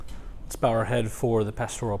bow our head for the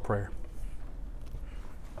pastoral prayer.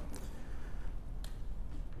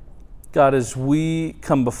 God, as we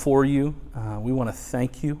come before you, we want to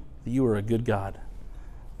thank you that you are a good God,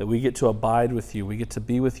 that we get to abide with you, we get to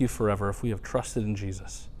be with you forever if we have trusted in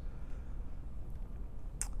Jesus.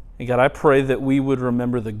 And God, I pray that we would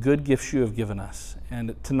remember the good gifts you have given us.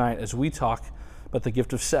 And tonight, as we talk about the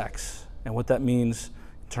gift of sex and what that means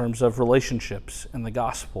in terms of relationships and the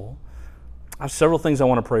gospel, I have several things I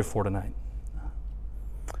want to pray for tonight.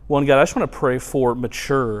 One, God, I just want to pray for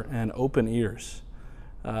mature and open ears.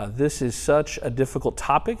 This is such a difficult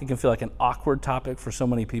topic. It can feel like an awkward topic for so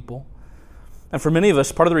many people. And for many of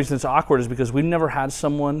us, part of the reason it's awkward is because we've never had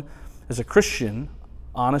someone as a Christian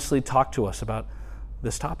honestly talk to us about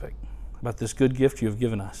this topic, about this good gift you have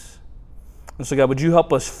given us. And so, God, would you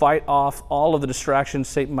help us fight off all of the distractions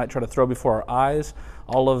Satan might try to throw before our eyes,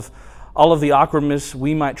 all of the awkwardness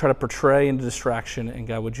we might try to portray into distraction, and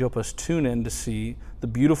God, would you help us tune in to see the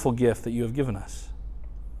beautiful gift that you have given us.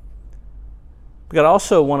 But God, I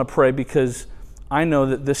also want to pray because I know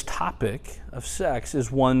that this topic of sex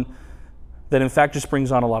is one that in fact just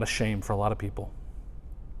brings on a lot of shame for a lot of people.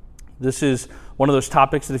 This is one of those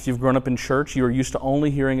topics that if you've grown up in church, you are used to only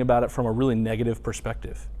hearing about it from a really negative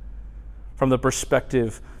perspective, from the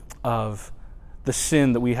perspective of the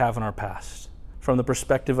sin that we have in our past, from the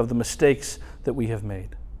perspective of the mistakes that we have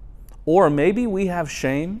made. Or maybe we have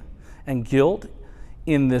shame and guilt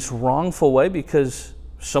in this wrongful way because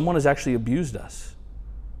someone has actually abused us.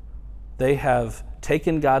 They have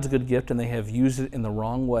taken God's good gift and they have used it in the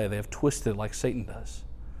wrong way. They have twisted it like Satan does.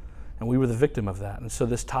 And we were the victim of that. And so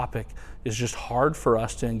this topic is just hard for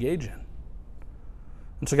us to engage in.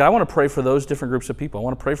 And so God, I want to pray for those different groups of people. I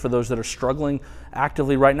want to pray for those that are struggling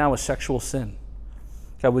actively right now with sexual sin.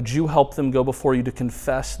 God, would you help them go before you to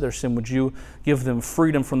confess their sin? Would you give them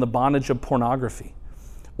freedom from the bondage of pornography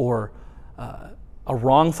or a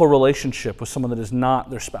wrongful relationship with someone that is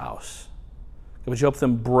not their spouse? God, would you help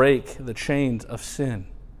them break the chains of sin?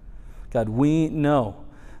 God, we know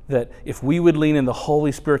that if we would lean in, the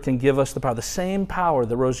Holy Spirit can give us the power, the same power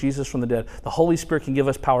that rose Jesus from the dead. The Holy Spirit can give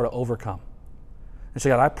us power to overcome. And so,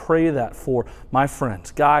 God, I pray that for my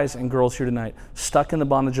friends, guys and girls here tonight, stuck in the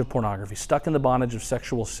bondage of pornography, stuck in the bondage of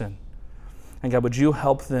sexual sin. And God, would you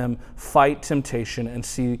help them fight temptation and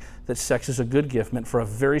see that sex is a good gift meant for a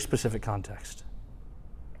very specific context.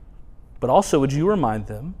 But also, would you remind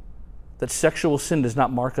them that sexual sin does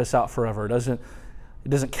not mark us out forever. It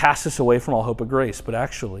doesn't cast us away from all hope of grace, but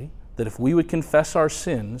actually, that if we would confess our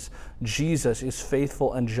sins, Jesus is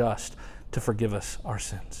faithful and just to forgive us our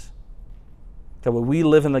sins. God, would we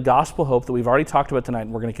live in the gospel hope that we've already talked about tonight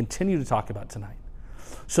and we're going to continue to talk about tonight,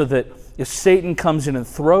 so that if Satan comes in and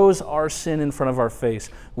throws our sin in front of our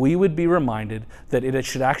face, we would be reminded that it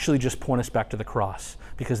should actually just point us back to the cross.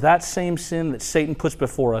 Because that same sin that Satan puts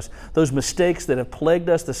before us, those mistakes that have plagued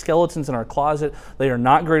us, the skeletons in our closet, they are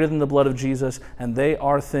not greater than the blood of Jesus, and they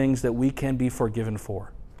are things that we can be forgiven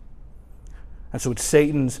for. And so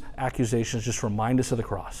Satan's accusations just remind us of the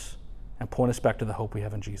cross and point us back to the hope we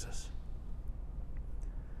have in Jesus.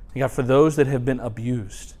 And God, for those that have been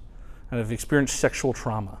abused and have experienced sexual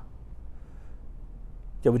trauma,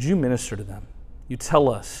 God, would you minister to them? You tell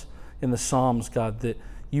us in the Psalms, God, that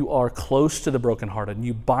you are close to the brokenhearted and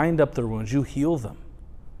you bind up their wounds, you heal them.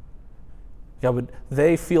 God, would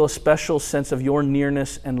they feel a special sense of your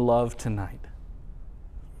nearness and love tonight?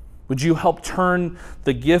 Would you help turn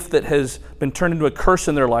the gift that has been turned into a curse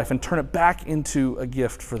in their life and turn it back into a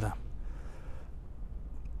gift for them?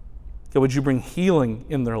 God, would you bring healing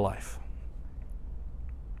in their life?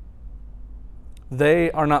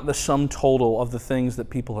 They are not the sum total of the things that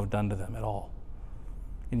people have done to them at all.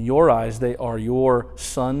 In your eyes, they are your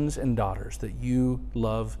sons and daughters that you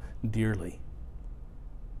love dearly.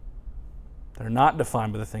 They're not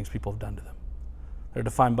defined by the things people have done to them. They're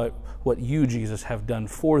defined by what you, Jesus, have done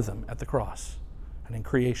for them at the cross and in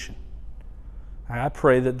creation. And I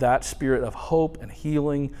pray that that spirit of hope and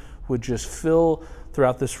healing would just fill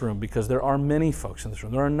throughout this room, because there are many folks in this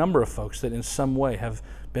room. There are a number of folks that in some way have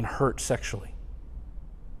been hurt sexually.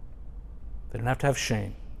 They don't have to have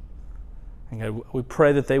shame. And God, we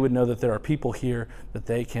pray that they would know that there are people here that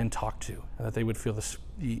they can talk to, and that they would feel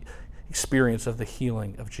the experience of the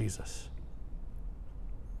healing of Jesus.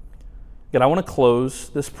 God, I want to close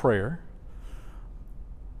this prayer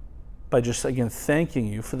by just, again, thanking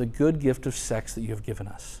you for the good gift of sex that you have given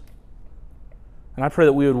us. And I pray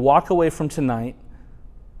that we would walk away from tonight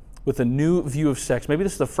with a new view of sex. Maybe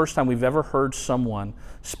this is the first time we've ever heard someone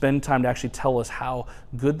spend time to actually tell us how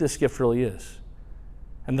good this gift really is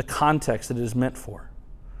and the context that it is meant for.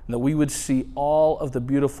 and that we would see all of the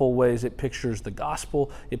beautiful ways it pictures the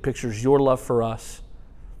gospel, it pictures your love for us.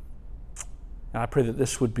 And I pray that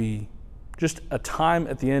this would be just a time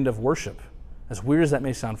at the end of worship, as weird as that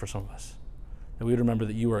may sound for some of us, that we would remember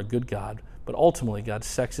that you are a good God, but ultimately, God,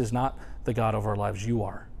 sex is not the God of our lives, you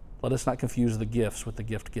are. Let us not confuse the gifts with the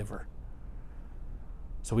gift giver.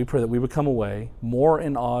 So we pray that we would come away more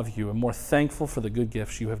in awe of you and more thankful for the good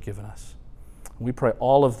gifts you have given us. And we pray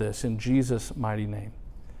all of this in Jesus' mighty name.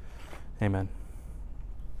 Amen.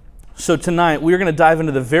 So tonight, we are going to dive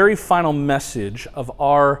into the very final message of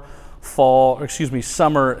our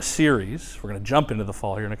summer series. We're going to jump into the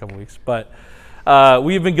fall here in a couple weeks, but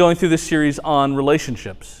we've been going through this series on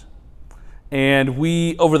relationships. And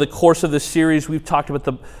over the course of this series, we've talked about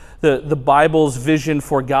the Bible's vision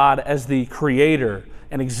for God as the creator,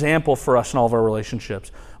 an example for us in all of our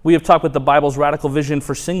relationships. We have talked about the Bible's radical vision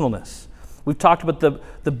for singleness. We've talked about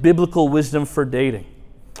the biblical wisdom for dating.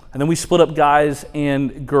 And then we split up guys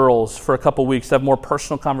and girls for a couple weeks to have more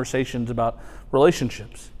personal conversations about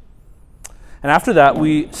relationships. And after that,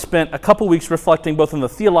 we spent a couple weeks reflecting both on the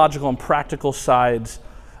theological and practical sides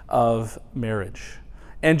of marriage.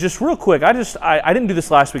 And just real quick, I didn't do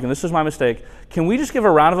this last week, and this was my mistake. Can we just give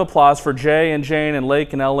a round of applause for Jay and Jane and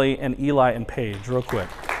Lake and Ellie and Eli and Paige, real quick?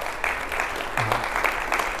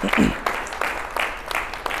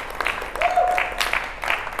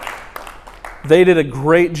 They did a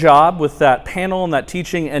great job with that panel and that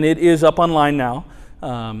teaching, and it is up online now.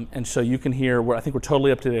 And so you can hear, I think we're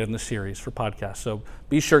totally up to date in the series for podcasts. So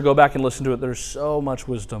be sure, go back and listen to it. There's so much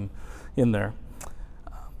wisdom in there.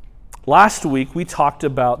 Last week, we talked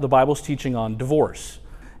about the Bible's teaching on divorce.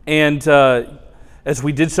 And as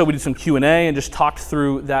we did so, we did some Q&A and just talked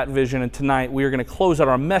through that vision. And tonight, we are going to close out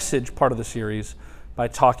our message part of the series by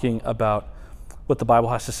talking about what the Bible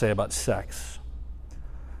has to say about sex.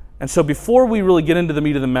 And so before we really get into the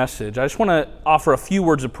meat of the message, I just want to offer a few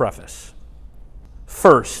words of preface.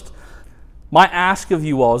 First, my ask of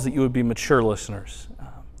you all is that you would be mature listeners.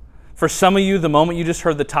 For some of you, the moment you just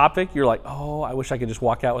heard the topic, you're like, oh, I wish I could just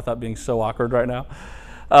walk out without being so awkward right now.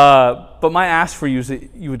 But my ask for you is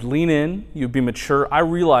that you would lean in, you would be mature. I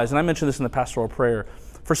realize, and I mentioned this in the pastoral prayer,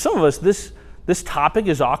 for some of us, this topic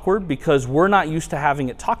is awkward because we're not used to having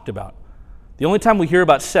it talked about. The only time we hear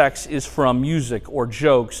about sex is from music or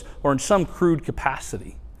jokes or in some crude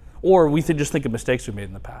capacity. Or we just think of mistakes we've made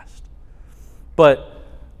in the past. But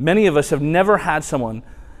many of us have never had someone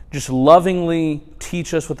just lovingly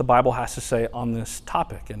teach us what the Bible has to say on this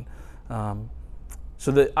topic. And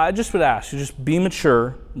so I just would ask you, just be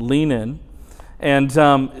mature, lean in. And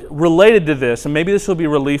related to this, and maybe this will be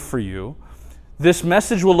relief for you, this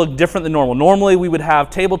message will look different than normal. Normally, we would have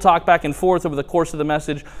table talk back and forth over the course of the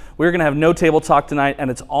message. We're going to have no table talk tonight, and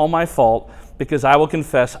it's all my fault because I will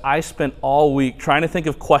confess I spent all week trying to think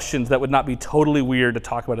of questions that would not be totally weird to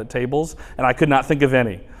talk about at tables, and I could not think of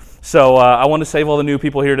any. So I want to save all the new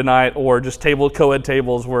people here tonight, or just co-ed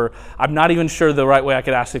tables where I'm not even sure the right way I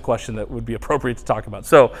could ask a question that would be appropriate to talk about.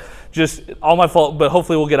 So just all my fault, but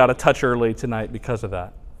hopefully we'll get out of touch early tonight because of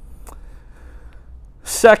that.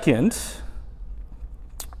 Second,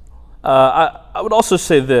 I would also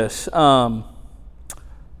say this.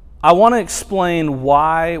 I want to explain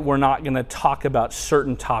why we're not going to talk about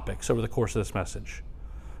certain topics over the course of this message.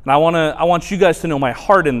 And I want you guys to know my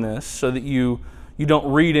heart in this so that you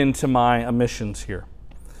don't read into my omissions here.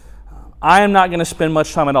 I am not going to spend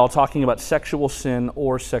much time at all talking about sexual sin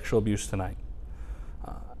or sexual abuse tonight.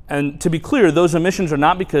 And to be clear, those omissions are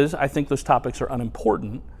not because I think those topics are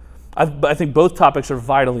unimportant. I think both topics are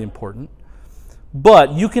vitally important.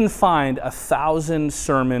 But you can find 1,000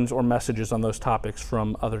 sermons or messages on those topics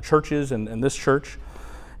from other churches and this church,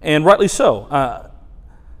 and rightly so.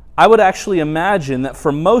 I would actually imagine that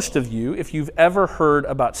for most of you, if you've ever heard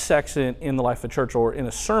about sex in the life of the church or in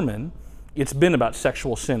a sermon, it's been about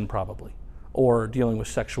sexual sin probably, or dealing with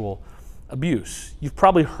sexual abuse. You've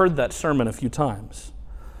probably heard that sermon a few times.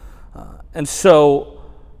 And so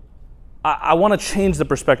I want to change the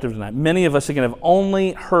perspective tonight. Many of us, again, have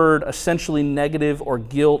only heard essentially negative or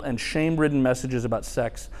guilt and shame-ridden messages about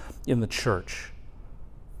sex in the church.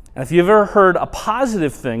 And if you've ever heard a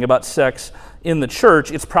positive thing about sex in the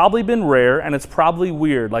church, it's probably been rare and it's probably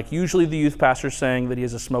weird, like usually the youth pastor saying that he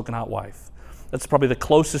has a smoking hot wife. That's probably the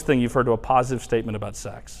closest thing you've heard to a positive statement about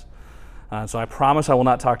sex. So I promise I will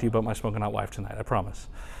not talk to you about my smoking hot wife tonight, I promise.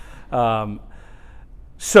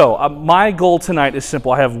 So my goal tonight is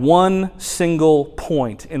simple. I have one single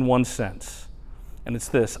point in one sense, and it's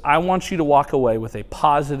this. I want you to walk away with a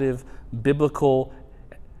positive, biblical,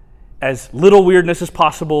 as little weirdness as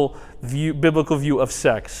possible, biblical view of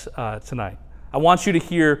sex tonight. I want you to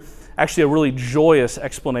hear actually a really joyous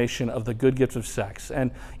explanation of the good gift of sex.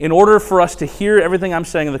 And in order for us to hear everything I'm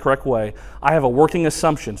saying in the correct way, I have a working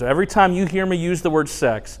assumption. So every time you hear me use the word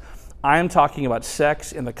sex, I am talking about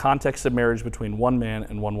sex in the context of marriage between one man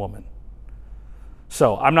and one woman.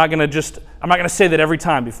 So I'm not going to say that every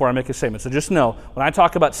time before I make a statement. So just know, when I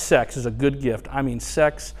talk about sex as a good gift, I mean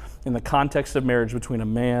sex in the context of marriage between a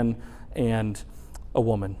man and a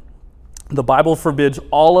woman. The Bible forbids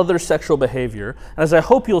all other sexual behavior. And as I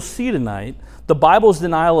hope you'll see tonight, the Bible's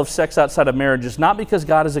denial of sex outside of marriage is not because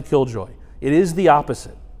God is a killjoy. It is the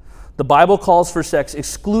opposite. The Bible calls for sex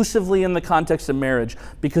exclusively in the context of marriage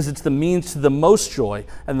because it's the means to the most joy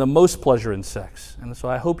and the most pleasure in sex. And so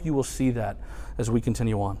I hope you will see that as we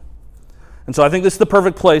continue on. And so I think this is the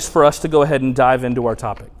perfect place for us to go ahead and dive into our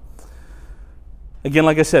topic. Again,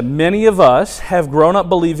 like I said, many of us have grown up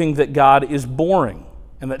believing that God is boring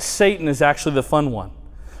and that Satan is actually the fun one.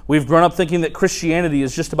 We've grown up thinking that Christianity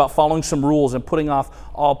is just about following some rules and putting off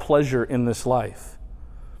all pleasure in this life.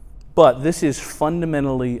 But this is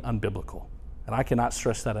fundamentally unbiblical. And I cannot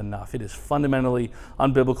stress that enough. It is fundamentally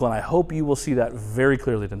unbiblical, and I hope you will see that very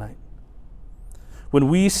clearly tonight. When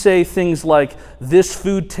we say things like, this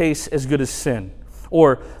food tastes as good as sin,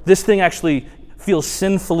 or this thing actually feels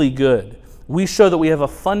sinfully good, we show that we have a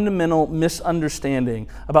fundamental misunderstanding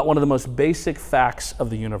about one of the most basic facts of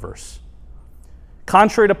the universe.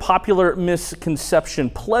 Contrary to popular misconception,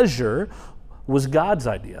 pleasure was God's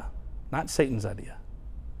idea, not Satan's idea.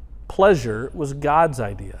 Pleasure was God's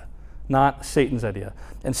idea, not Satan's idea.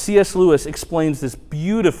 And C.S. Lewis explains this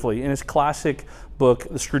beautifully in his classic book,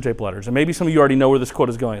 The Screwtape Letters. And maybe some of you already know where this quote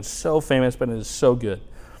is going. It's so famous, but it is so good.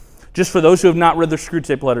 Just for those who have not read The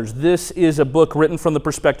Screwtape Letters, this is a book written from the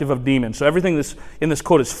perspective of demons. So everything in this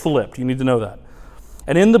quote is flipped. You need to know that.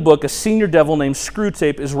 And in the book, a senior devil named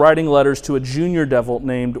Screwtape is writing letters to a junior devil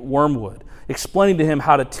named Wormwood, explaining to him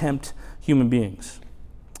how to tempt human beings.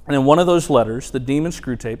 And in one of those letters, the demon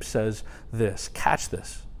Screwtape says this, catch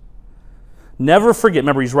this. Never forget,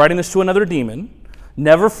 remember he's writing this to another demon,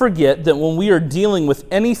 never forget that when we are dealing with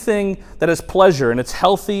anything that has pleasure in its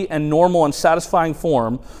healthy and normal and satisfying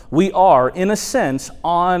form, we are, in a sense,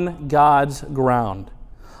 on God's ground.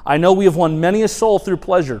 I know we have won many a soul through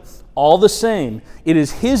pleasure. All the same, it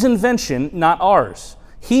is His invention, not ours.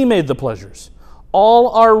 He made the pleasures. All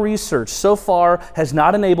our research so far has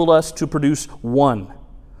not enabled us to produce one.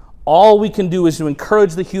 All we can do is to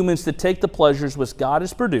encourage the humans to take the pleasures which God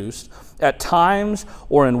has produced at times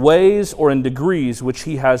or in ways or in degrees which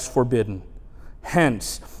He has forbidden.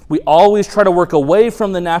 Hence, we always try to work away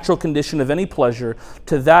from the natural condition of any pleasure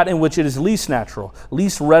to that in which it is least natural,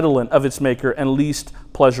 least redolent of its maker, and least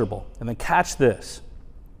pleasurable. And then catch this.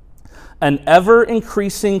 An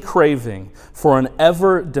ever-increasing craving for an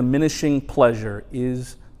ever-diminishing pleasure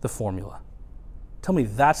is the formula. Tell me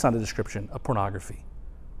that's not a description of pornography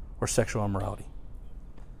or sexual immorality.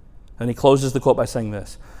 And he closes the quote by saying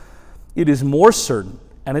this, it is more certain,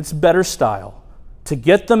 and it's better style, to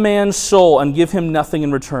get the man's soul and give him nothing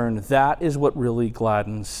in return. That is what really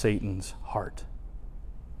gladdens Satan's heart.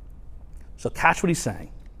 So catch what he's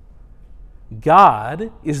saying.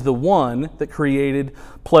 God is the one that created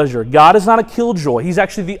pleasure. God is not a killjoy. He's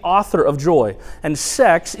actually the author of joy. And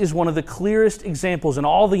sex is one of the clearest examples in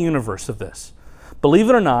all the universe of this. Believe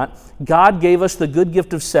it or not, God gave us the good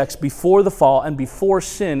gift of sex before the fall and before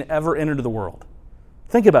sin ever entered the world.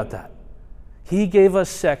 Think about that. He gave us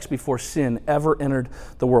sex before sin ever entered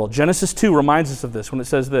the world. Genesis 2 reminds us of this when it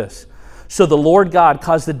says this. So the Lord God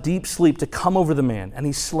caused a deep sleep to come over the man, and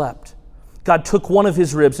he slept. God took one of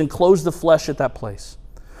his ribs and closed the flesh at that place.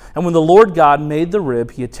 And when the Lord God made the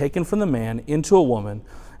rib he had taken from the man into a woman,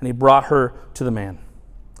 and he brought her to the man.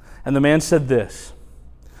 And the man said this,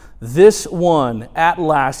 this one at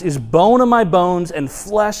last is bone of my bones and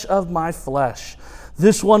flesh of my flesh.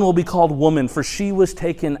 This one will be called woman, for she was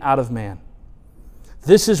taken out of man.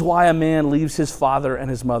 This is why a man leaves his father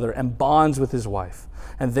and his mother and bonds with his wife,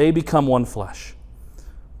 and they become one flesh.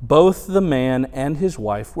 Both the man and his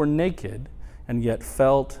wife were naked and yet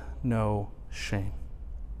felt no shame.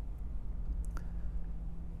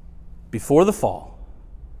 Before the fall,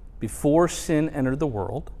 before sin entered the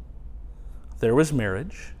world, there was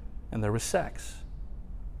marriage and there was sex.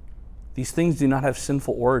 These things do not have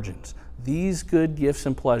sinful origins. These good gifts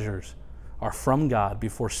and pleasures are from God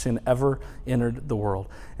before sin ever entered the world.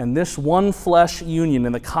 And this one flesh union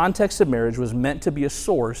in the context of marriage was meant to be a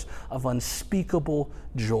source of unspeakable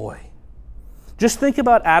joy. Just think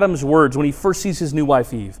about Adam's words when he first sees his new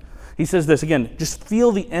wife Eve. He says this, again, just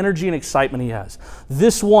feel the energy and excitement he has.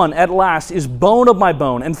 This one at last is bone of my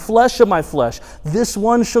bone and flesh of my flesh. This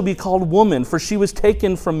one shall be called woman, for she was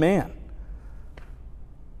taken from man.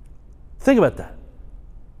 Think about that.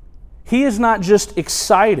 He is not just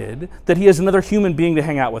excited that he has another human being to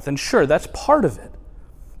hang out with, and sure, that's part of it.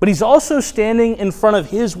 But he's also standing in front of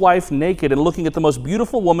his wife naked and looking at the most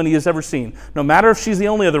beautiful woman he has ever seen, no matter if she's the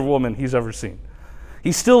only other woman he's ever seen.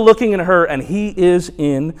 He's still looking at her, and he is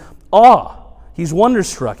in awe. He's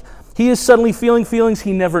wonderstruck. He is suddenly feeling feelings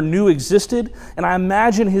he never knew existed, and I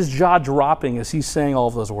imagine his jaw dropping as he's saying all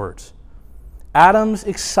of those words. Adam's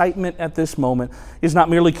excitement at this moment is not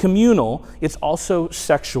merely communal, it's also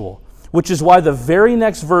sexual, which is why the very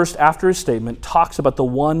next verse after his statement talks about the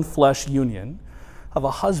one flesh union of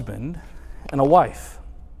a husband and a wife.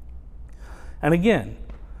 And again,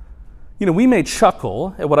 we may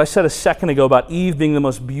chuckle at what I said a second ago about Eve being the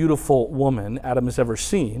most beautiful woman Adam has ever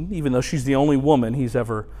seen, even though she's the only woman he's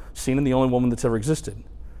ever seen and the only woman that's ever existed.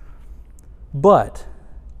 But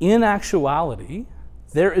in actuality,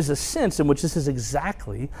 there is a sense in which this is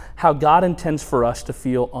exactly how God intends for us to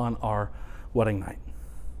feel on our wedding night.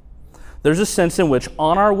 There's a sense in which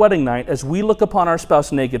on our wedding night, as we look upon our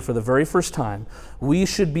spouse naked for the very first time, we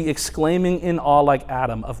should be exclaiming in awe like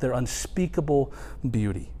Adam of their unspeakable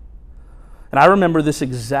beauty. And I remember this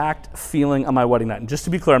exact feeling on my wedding night. And just to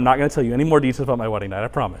be clear, I'm not going to tell you any more details about my wedding night, I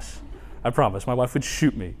promise. I promise. My wife would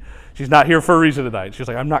shoot me. She's not here for a reason tonight. She's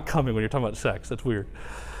like, I'm not coming when you're talking about sex. That's weird.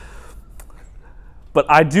 But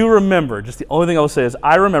I do remember, just the only thing I will say is,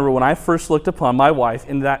 I remember when I first looked upon my wife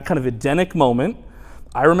in that kind of Edenic moment,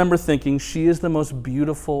 I remember thinking, she is the most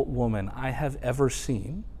beautiful woman I have ever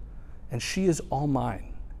seen, and she is all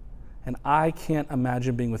mine. And I can't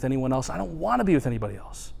imagine being with anyone else. I don't want to be with anybody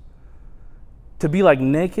else. To be like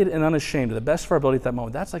naked and unashamed to the best of our ability at that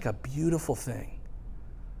moment, that's like a beautiful thing.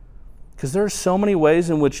 Because there are so many ways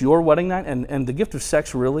in which your wedding night and the gift of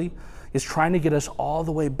sex really is trying to get us all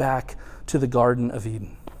the way back to the Garden of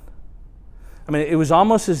Eden. I mean, it was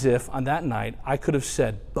almost as if on that night I could have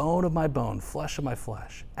said, bone of my bone, flesh of my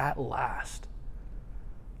flesh, at last.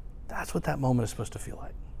 That's what that moment is supposed to feel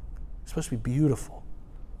like. It's supposed to be beautiful.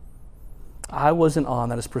 I was in awe,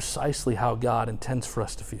 and that is precisely how God intends for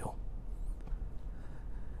us to feel.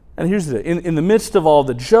 And here's the thing. In the midst of all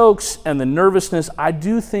the jokes and the nervousness, I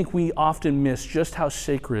do think we often miss just how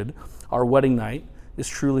sacred our wedding night is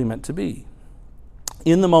truly meant to be.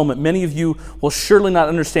 In the moment, many of you will surely not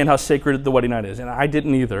understand how sacred the wedding night is, and I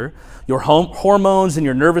didn't either. Your hormones and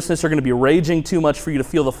your nervousness are going to be raging too much for you to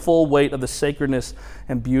feel the full weight of the sacredness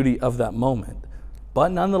and beauty of that moment.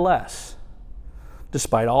 But nonetheless,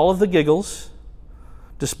 despite all of the giggles,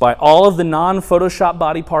 despite all of the non-Photoshop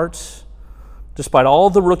body parts, despite all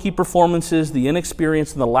the rookie performances, the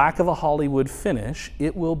inexperience, and the lack of a Hollywood finish,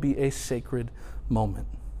 it will be a sacred moment.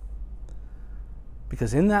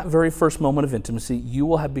 Because in that very first moment of intimacy, you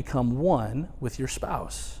will have become one with your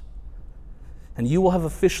spouse. And you will have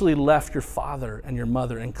officially left your father and your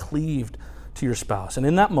mother and cleaved to your spouse. And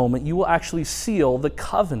in that moment, you will actually seal the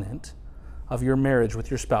covenant of your marriage with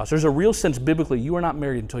your spouse. There's a real sense biblically, you are not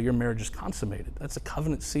married until your marriage is consummated. That's a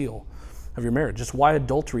covenant seal of your marriage. That's why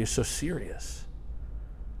adultery is so serious.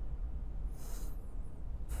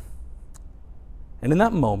 And in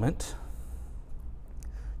that moment,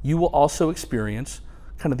 you will also experience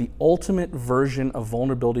kind of the ultimate version of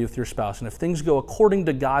vulnerability with your spouse. And if things go according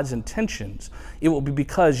to God's intentions, it will be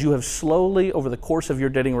because you have slowly, over the course of your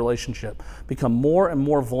dating relationship, become more and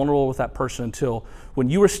more vulnerable with that person until when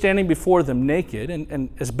you are standing before them naked and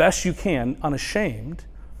as best you can, unashamed,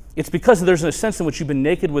 it's because there's a sense in which you've been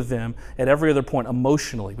naked with them at every other point,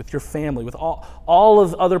 emotionally, with your family, with all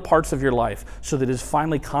of other parts of your life, so that it is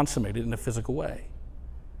finally consummated in a physical way.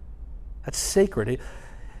 That's sacred.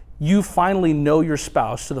 You finally know your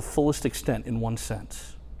spouse to the fullest extent in one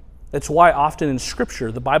sense. That's why often in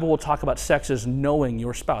Scripture, the Bible will talk about sex as knowing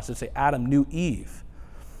your spouse. It's like Adam knew Eve.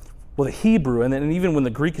 Well, the Hebrew, and even when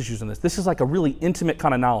the Greek is using this is like a really intimate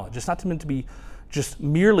kind of knowledge. It's not meant to be just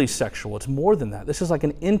merely sexual. It's more than that. This is like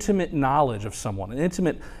an intimate knowledge of someone, an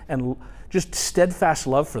intimate and just steadfast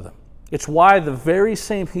love for them. It's why the very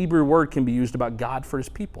same Hebrew word can be used about God for his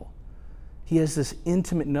people. He has this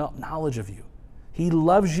intimate knowledge of you. He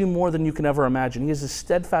loves you more than you can ever imagine. He has a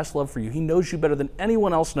steadfast love for you. He knows you better than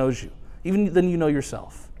anyone else knows you, even than you know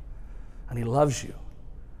yourself. And he loves you.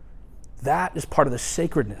 That is part of the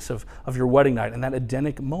sacredness of your wedding night and that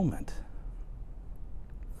Edenic moment.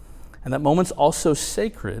 And that moment's also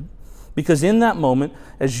sacred because in that moment,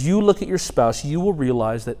 as you look at your spouse, you will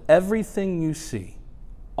realize that everything you see,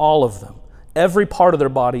 all of them, every part of their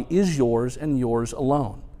body is yours and yours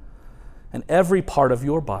alone. And every part of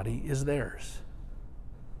your body is theirs.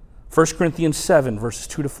 1 Corinthians 7, verses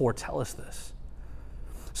 2-4 tell us this.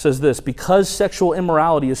 It says this, because sexual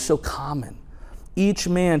immorality is so common, Each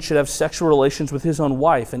man should have sexual relations with his own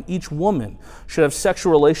wife, and each woman should have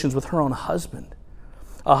sexual relations with her own husband.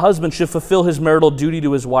 A husband should fulfill his marital duty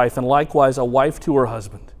to his wife, and likewise a wife to her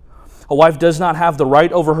husband. A wife does not have the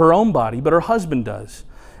right over her own body, but her husband does.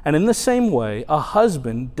 And in the same way, a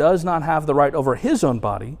husband does not have the right over his own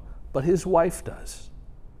body, but his wife does.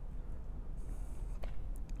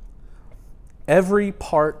 Every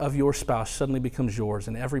part of your spouse suddenly becomes yours,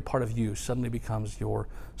 and every part of you suddenly becomes your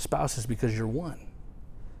spouse's because you're one.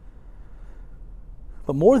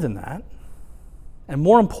 But more than that, and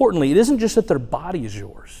more importantly, it isn't just that their body is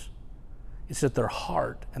yours. It's that their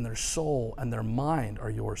heart and their soul and their mind are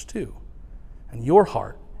yours too. And your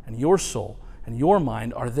heart and your soul and your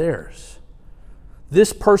mind are theirs.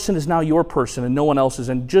 This person is now your person and no one else's,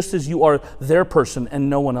 and just as you are their person and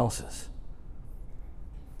no one else's.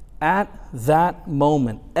 At that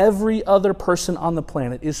moment, every other person on the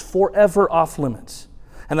planet is forever off limits.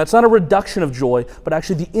 And that's not a reduction of joy, but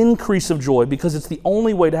actually the increase of joy, because it's the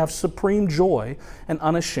only way to have supreme joy and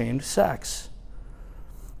unashamed sex.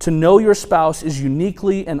 To know your spouse is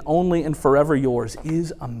uniquely and only and forever yours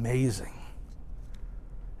is amazing.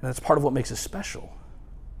 And that's part of what makes it special.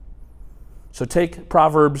 So take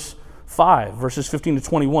Proverbs 5, verses 15 to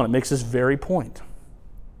 21. It makes this very point.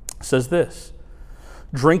 It says this: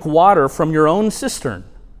 drink water from your own cistern,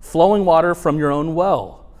 flowing water from your own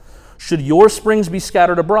well. Should your springs be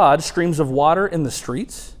scattered abroad, streams of water in the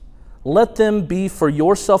streets? Let them be for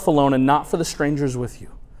yourself alone and not for the strangers with you.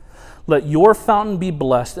 Let your fountain be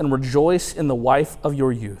blessed and rejoice in the wife of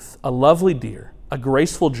your youth, a lovely deer, a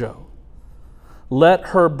graceful joe. Let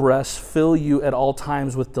her breasts fill you at all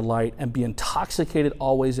times with delight and be intoxicated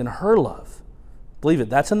always in her love. Believe it,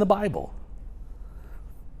 that's in the Bible.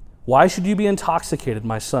 Why should you be intoxicated,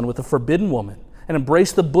 my son, with a forbidden woman and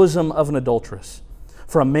embrace the bosom of an adulteress?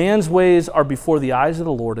 For a man's ways are before the eyes of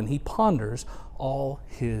the Lord, and he ponders all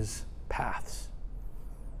his paths.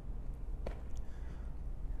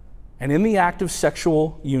 And in the act of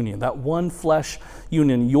sexual union, that one flesh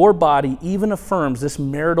union, your body even affirms this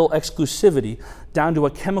marital exclusivity down to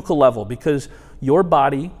a chemical level, because your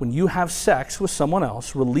body, when you have sex with someone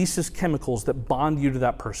else, releases chemicals that bond you to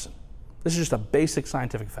that person. This is just a basic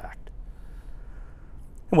scientific fact.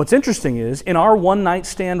 And what's interesting is, in our one-night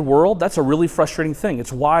stand world, that's a really frustrating thing.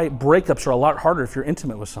 It's why breakups are a lot harder if you're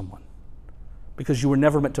intimate with someone, because you were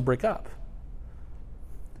never meant to break up.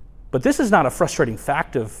 But this is not a frustrating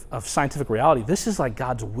fact of scientific reality. This is like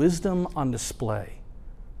God's wisdom on display,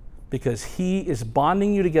 because he is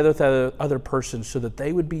bonding you together with that other person so that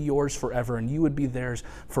they would be yours forever and you would be theirs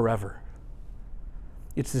forever.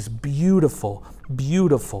 It's this beautiful,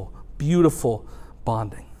 beautiful, beautiful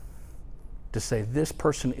bonding to say this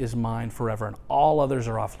person is mine forever and all others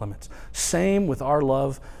are off limits. Same with our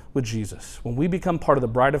love with Jesus. When we become part of the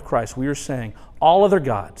bride of Christ, we are saying all other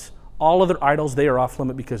gods, all other idols, they are off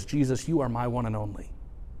limit because Jesus, you are my one and only.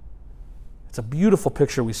 It's a beautiful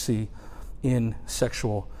picture we see in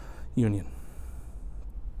sexual union.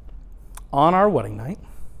 On our wedding night,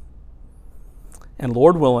 and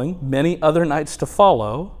Lord willing, many other nights to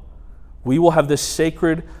follow, we will have this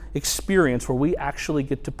sacred experience where we actually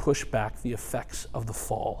get to push back the effects of the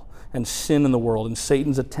fall and sin in the world and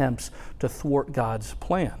Satan's attempts to thwart God's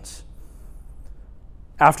plans.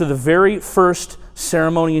 After the very first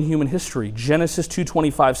ceremony in human history, Genesis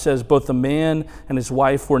 2:25 says, both the man and his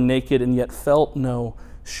wife were naked and yet felt no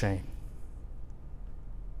shame.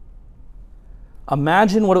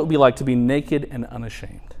 Imagine what it would be like to be naked and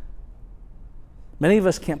unashamed. Many of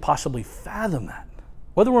us can't possibly fathom that,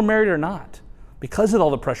 whether we're married or not, because of all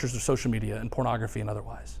the pressures of social media and pornography and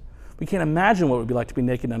otherwise. We can't imagine what it would be like to be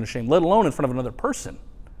naked and unashamed, let alone in front of another person.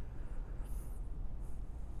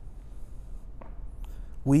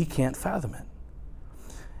 We can't fathom it.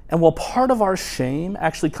 And while part of our shame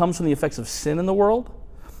actually comes from the effects of sin in the world,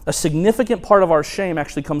 a significant part of our shame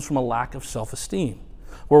actually comes from a lack of self-esteem.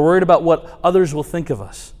 We're worried about what others will think of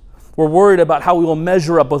us. We're worried about how we will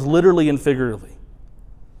measure up both literally and figuratively.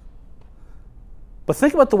 But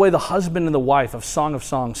think about the way the husband and the wife of Song of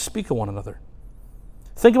Songs speak of one another.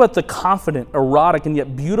 Think about the confident, erotic, and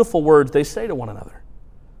yet beautiful words they say to one another.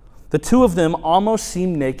 The two of them almost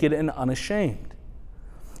seem naked and unashamed.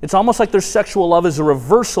 It's almost like their sexual love is a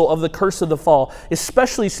reversal of the curse of the fall,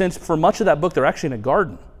 especially since for much of that book they're actually in a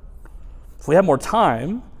garden. If we had more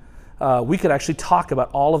time, we could actually talk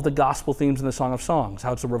about all of the gospel themes in the Song of Songs,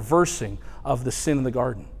 how it's a reversing of the sin in the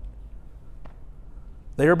garden.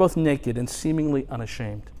 They are both naked and seemingly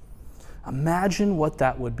unashamed. Imagine what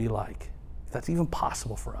that would be like, if that's even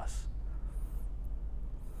possible for us.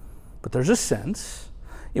 But there's a sense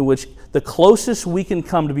in which the closest we can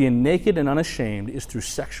come to being naked and unashamed is through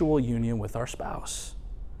sexual union with our spouse.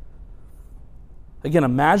 Again,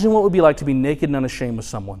 imagine what it would be like to be naked and unashamed with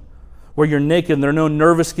someone, where you're naked and there are no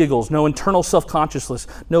nervous giggles, no internal self-consciousness,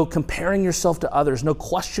 no comparing yourself to others, no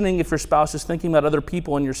questioning if your spouse is thinking about other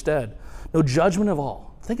people in your stead, no judgment of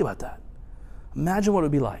all. Think about that. Imagine what it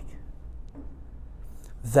would be like.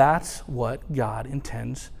 That's what God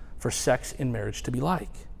intends for sex in marriage to be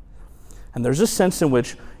like. And there's a sense in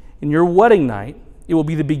which, in your wedding night, it will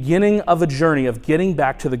be the beginning of a journey of getting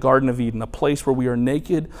back to the Garden of Eden, a place where we are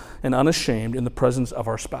naked and unashamed in the presence of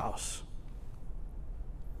our spouse.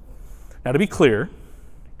 Now, to be clear,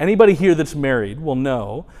 anybody here that's married will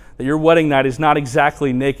know that your wedding night is not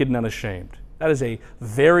exactly naked and unashamed. That is a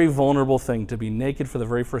very vulnerable thing, to be naked for the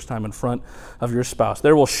very first time in front of your spouse.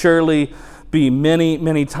 There will surely be many,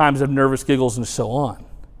 many times of nervous giggles and so on.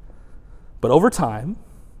 But over time,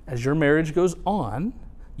 as your marriage goes on,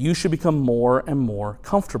 you should become more and more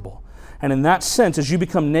comfortable. And in that sense, as you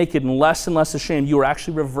become naked and less ashamed, you are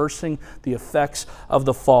actually reversing the effects of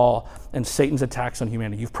the fall and Satan's attacks on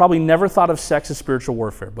humanity. You've probably never thought of sex as spiritual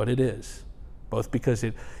warfare, but it is. Both because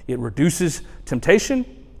it reduces temptation,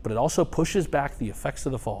 but it also pushes back the effects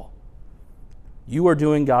of the fall. You are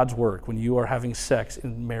doing God's work when you are having sex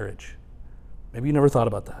in marriage. Maybe you never thought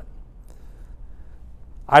about that.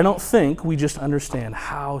 I don't think we just understand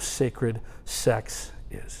how sacred sex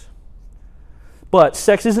is. But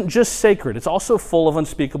sex isn't just sacred, it's also full of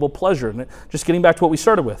unspeakable pleasure. And just getting back to what we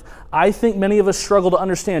started with, I think many of us struggle to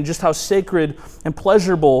understand just how sacred and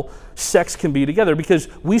pleasurable sex can be together, because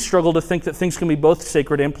we struggle to think that things can be both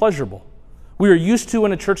sacred and pleasurable. We are used to,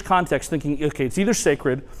 in a church context, thinking, okay, it's either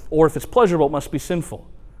sacred, or if it's pleasurable, it must be sinful.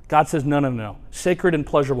 God says, no. Sacred and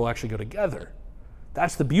pleasurable actually go together.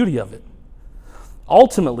 That's the beauty of it.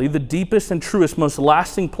 Ultimately, the deepest and truest, most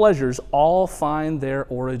lasting pleasures all find their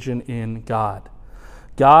origin in God.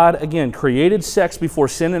 God, again, created sex before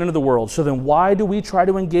sin entered the world. So then why do we try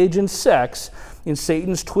to engage in sex in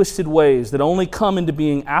Satan's twisted ways that only come into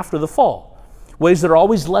being after the fall? Ways that are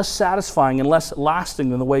always less satisfying and less lasting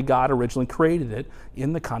than the way God originally created it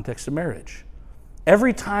in the context of marriage.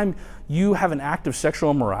 Every time you have an act of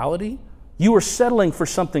sexual immorality, you are settling for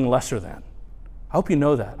something lesser than. I hope you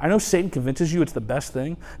know that. I know Satan convinces you it's the best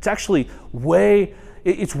thing. It's actually way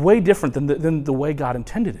different than the way God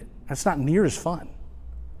intended it. And it's not near as fun.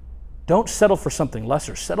 Don't settle for something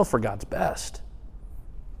lesser. Settle for God's best.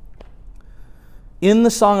 In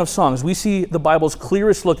the Song of Songs, we see the Bible's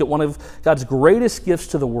clearest look at one of God's greatest gifts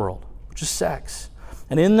to the world, which is sex.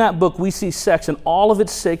 And in that book, we see sex in all of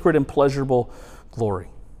its sacred and pleasurable glory.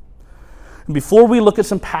 And before we look at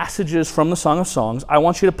some passages from the Song of Songs, I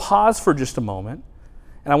want you to pause for just a moment,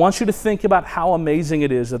 and I want you to think about how amazing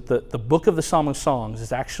it is that the book of the Song of Songs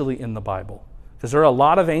is actually in the Bible. Because there are a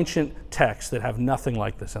lot of ancient texts that have nothing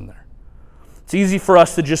like this in there. It's easy for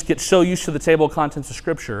us to just get so used to the table of contents of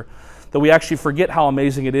Scripture that we actually forget how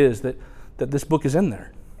amazing it is that this book is in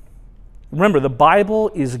there. Remember, the Bible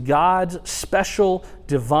is God's special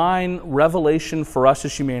divine revelation for us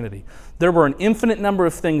as humanity. There were an infinite number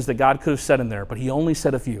of things that God could have said in there, but He only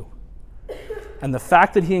said a few. And the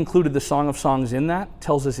fact that He included the Song of Songs in that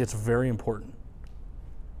tells us it's very important.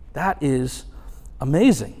 That is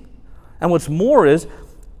amazing. And what's more is,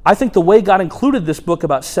 I think the way God included this book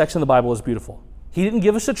about sex in the Bible is beautiful. He didn't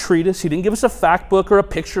give us a treatise. He didn't give us a fact book or a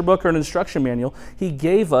picture book or an instruction manual. He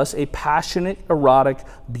gave us a passionate, erotic,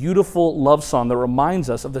 beautiful love song that reminds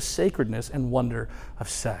us of the sacredness and wonder of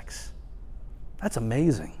sex. That's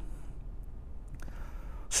amazing.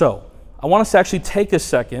 So, I want us to actually take a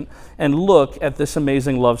second and look at this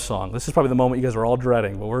amazing love song. This is probably the moment you guys are all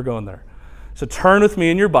dreading, but we're going there. So turn with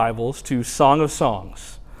me in your Bibles to Song of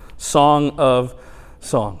Songs. Song of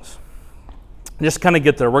Songs. Just kind of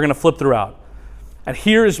get there. We're going to flip throughout. And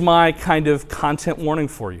here is my kind of content warning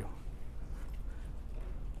for you.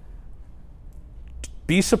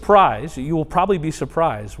 Be surprised. You will probably be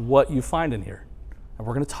surprised what you find in here. And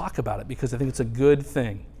we're going to talk about it because I think it's a good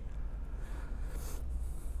thing.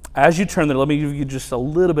 As you turn there, let me give you just a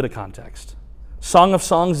little bit of context. Song of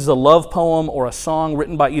Songs is a love poem or a song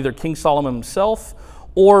written by either King Solomon himself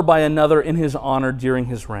or by another in his honor during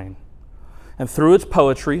his reign. And through its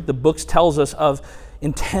poetry, the book tells us of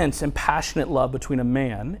intense and passionate love between a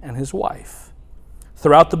man and his wife.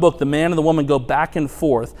 Throughout the book, the man and the woman go back and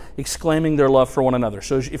forth, exclaiming their love for one another.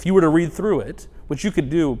 So if you were to read through it, which you could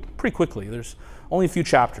do pretty quickly, there's only a few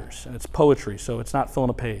chapters, and it's poetry, so it's not filling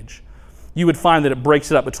a page, you would find that it breaks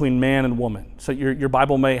it up between man and woman. So your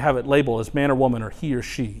Bible may have it labeled as man or woman or he or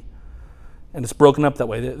she. And it's broken up that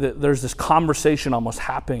way. There's this conversation almost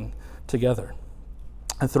happening together.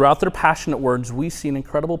 And throughout their passionate words, we see an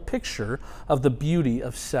incredible picture of the beauty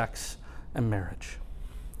of sex and marriage.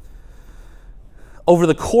 Over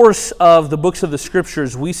the course of the books of the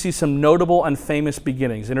Scriptures, we see some notable and famous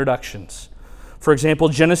beginnings, introductions. For example,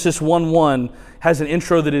 Genesis 1:1 has an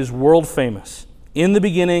intro that is world famous. In the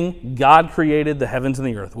beginning, God created the heavens and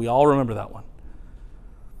the earth. We all remember that one.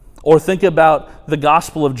 Or think about the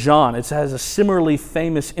Gospel of John. It has a similarly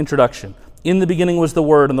famous introduction. In the beginning was the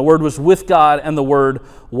Word, and the Word was with God, and the Word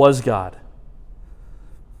was God.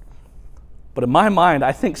 But in my mind,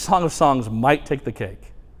 I think Song of Songs might take the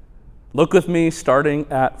cake. Look with me starting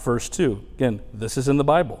at verse 2. Again, this is in the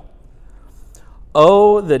Bible.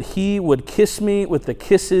 Oh, that he would kiss me with the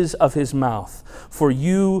kisses of his mouth. For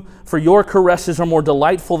your caresses are more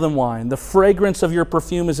delightful than wine. The fragrance of your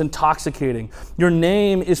perfume is intoxicating. Your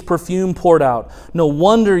name is perfume poured out. No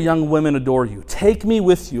wonder young women adore you. Take me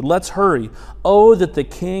with you. Let's hurry. Oh, that the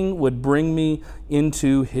king would bring me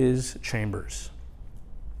into his chambers.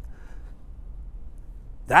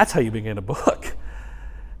 That's how you begin a book.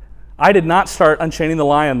 I did not start Unchaining the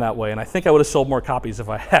Lion that way, and I think I would have sold more copies if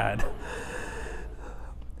I had.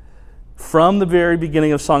 From the very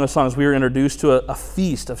beginning of Song of Songs, we are introduced to a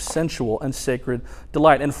feast of sensual and sacred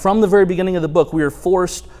delight. And from the very beginning of the book, we are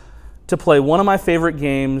forced to play one of my favorite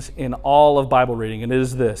games in all of Bible reading, and it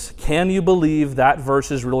is this. Can you believe that verse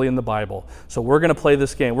is really in the Bible? So we're going to play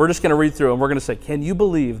this game. We're just going to read through and we're going to say, can you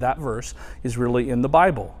believe that verse is really in the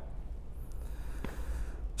Bible?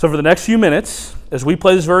 So for the next few minutes, as we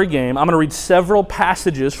play this very game, I'm going to read several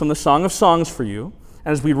passages from the Song of Songs for you.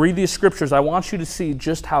 And as we read these scriptures, I want you to see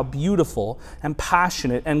just how beautiful and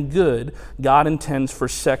passionate and good God intends for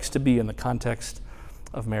sex to be in the context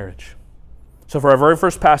of marriage. So for our very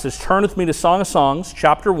first passage, turn with me to Song of Songs,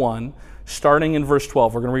 chapter 1, starting in verse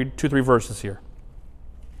 12. We're going to read 2-3 verses here.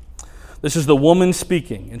 This is the woman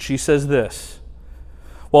speaking, and she says this.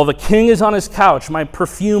 While the king is on his couch, my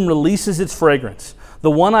perfume releases its fragrance. The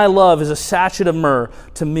one I love is a sachet of myrrh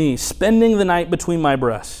to me, spending the night between my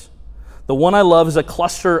breasts. The one I love is a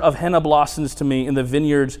cluster of henna blossoms to me in the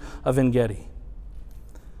vineyards of En-Gedi.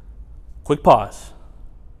 Quick pause.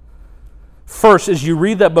 First, as you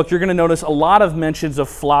read that book, you're going to notice a lot of mentions of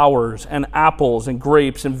flowers and apples and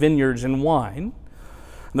grapes and vineyards and wine.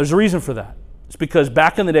 And there's a reason for that. It's because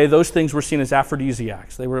back in the day, those things were seen as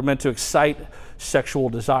aphrodisiacs. They were meant to excite sexual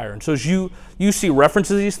desire. And so as you see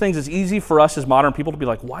references to these things, it's easy for us as modern people to be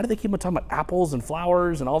like, why do they keep on talking about apples and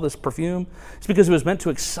flowers and all this perfume? It's because it was meant to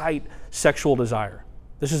excite sexual desire.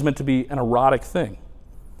 This is meant to be an erotic thing.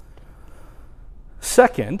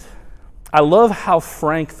 Second, I love how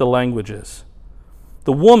frank the language is.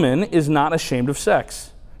 The woman is not ashamed of sex.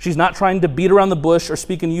 She's not trying to beat around the bush or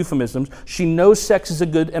speak in euphemisms. She knows sex is a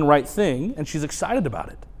good and right thing, and she's excited about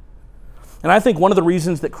it. And I think one of the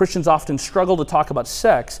reasons that Christians often struggle to talk about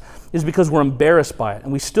sex is because we're embarrassed by it,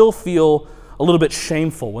 and we still feel a little bit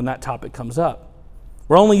shameful when that topic comes up.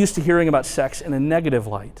 We're only used to hearing about sex in a negative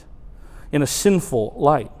light, in a sinful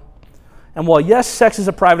light. And while, yes, sex is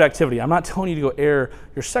a private activity, I'm not telling you to go air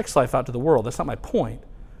your sex life out to the world. That's not my point.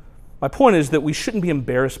 My point is that we shouldn't be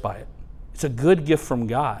embarrassed by it. It's a good gift from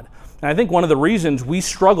God. And I think one of the reasons we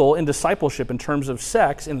struggle in discipleship in terms of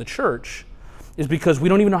sex in the church is because we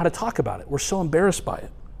don't even know how to talk about it. We're so embarrassed by it.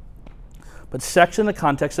 But sex in the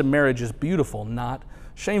context of marriage is beautiful, not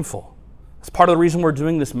shameful. It's part of the reason we're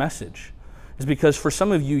doing this message, is because for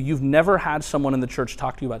some of you, you've never had someone in the church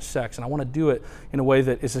talk to you about sex, and I want to do it in a way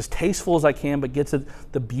that is as tasteful as I can, but gets at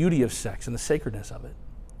the beauty of sex and the sacredness of it.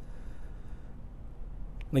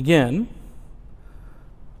 And again,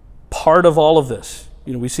 part of all of this,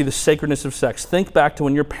 we see the sacredness of sex. Think back to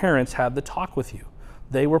when your parents had the talk with you.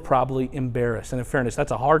 They were probably embarrassed. And in fairness,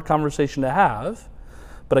 that's a hard conversation to have.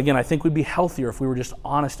 But again, I think we'd be healthier if we were just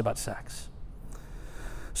honest about sex.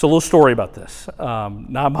 So a little story about this.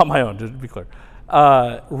 Not about my own, to be clear.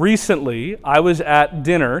 Recently, I was at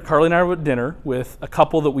dinner. Carly and I were at dinner with a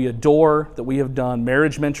couple that we adore, that we have done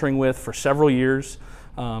marriage mentoring with for several years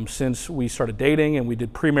since we started dating, and we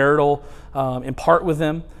did premarital in part with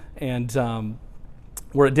them. And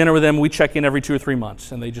we're at dinner with them. We check in every 2 or 3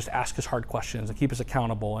 months, and they just ask us hard questions and keep us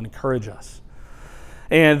accountable and encourage us.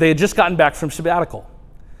 And they had just gotten back from sabbatical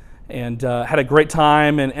and had a great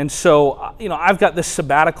time. And so, I've got this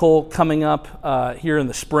sabbatical coming up here in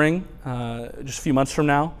the spring, just a few months from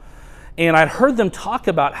now. And I'd heard them talk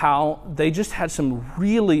about how they just had some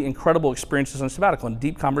really incredible experiences on sabbatical and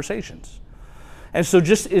deep conversations. And so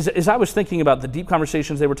just as I was thinking about the deep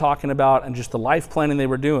conversations they were talking about and just the life planning they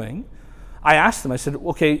were doing, I asked them, I said,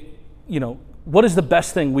 okay, what is the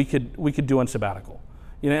best thing we could do on sabbatical?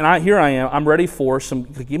 And here I am. I'm ready for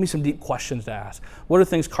give me some deep questions to ask. What are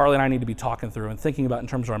things Carly and I need to be talking through and thinking about in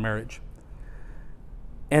terms of our marriage?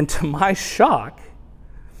 And to my shock,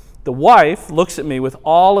 the wife looks at me with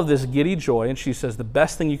all of this giddy joy, and she says, the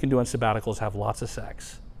best thing you can do on sabbatical is have lots of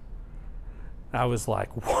sex. I was like,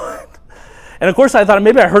 what? And of course I thought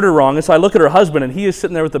maybe I heard her wrong, and so I look at her husband, and he is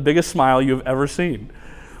sitting there with the biggest smile you've ever seen.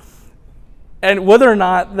 And whether or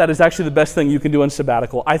not that is actually the best thing you can do on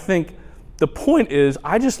sabbatical, I think the point is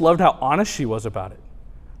I just loved how honest she was about it.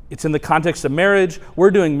 It's in the context of marriage.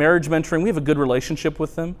 We're doing marriage mentoring. We have a good relationship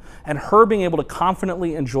with them. And her being able to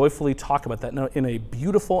confidently and joyfully talk about that in a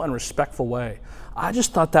beautiful and respectful way. I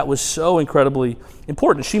just thought that was so incredibly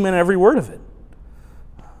important. She meant every word of it.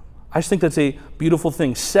 I just think that's a beautiful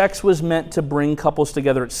thing. Sex was meant to bring couples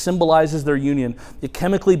together. It symbolizes their union. It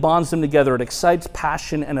chemically bonds them together. It excites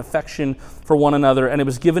passion and affection for one another, and it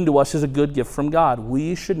was given to us as a good gift from God.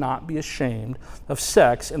 We should not be ashamed of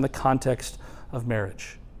sex in the context of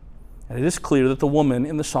marriage. And it is clear that the woman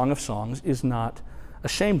in the Song of Songs is not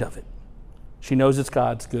ashamed of it. She knows it's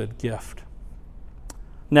God's good gift.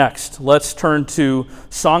 Next, let's turn to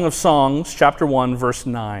Song of Songs, chapter 1, verse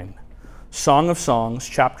 9. Song of Songs,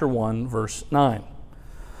 chapter 1, verse 9.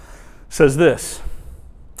 Says this,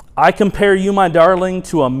 I compare you, my darling,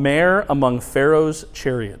 to a mare among Pharaoh's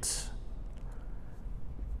chariots.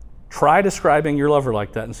 Try describing your lover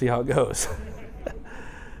like that and see how it goes.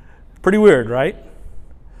 Pretty weird, right?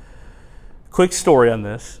 Quick story on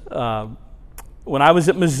this. When I was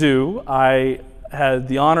at Mizzou, I had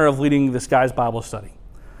the honor of leading this guy's Bible study.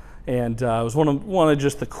 And it was one of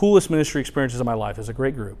just the coolest ministry experiences of my life. It was a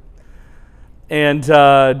great group. And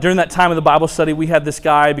during that time of the Bible study, we had this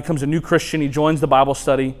guy, becomes a new Christian. He joins the Bible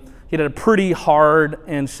study. He had a pretty hard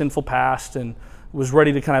and sinful past and was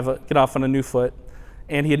ready to kind of get off on a new foot.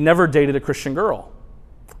 And he had never dated a Christian girl.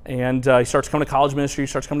 And he starts coming to college ministry, he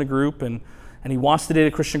starts coming to group, and he wants to date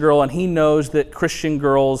a Christian girl, and he knows that Christian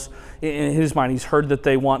girls, in his mind, he's heard that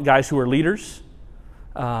they want guys who are leaders,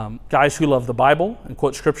 guys who love the Bible and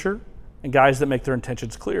quote Scripture, and guys that make their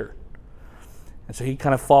intentions clear. And so he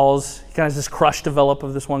kind of has this crush develop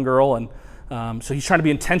of this one girl, and so he's trying to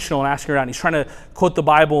be intentional and asking her out, and he's trying to quote the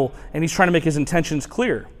Bible, and he's trying to make his intentions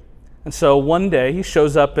clear. And so one day he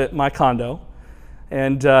shows up at my condo,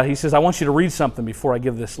 and he says, I want you to read something before I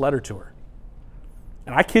give this letter to her.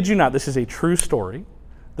 And I kid you not, this is a true story.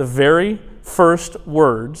 The very first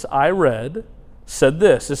words I read said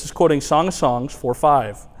this. This is quoting Song of Songs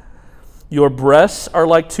 4:5. Your breasts are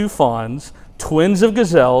like two fawns, twins of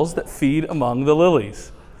gazelles that feed among the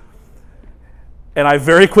lilies. And I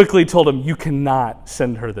very quickly told him, you cannot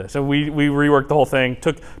send her this. And we reworked the whole thing,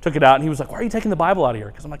 took it out, and he was like, why are you taking the Bible out of here?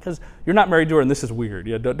 Because I'm like, because you're not married to her and this is weird.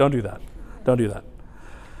 Yeah, don't do that. Don't do that.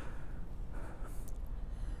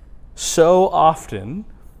 So often,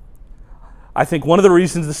 I think one of the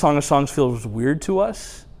reasons the Song of Songs feels weird to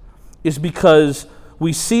us is because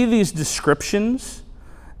we see these descriptions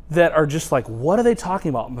that are just like, what are they talking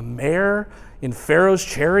about? A mare in Pharaoh's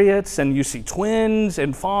chariots, and you see twins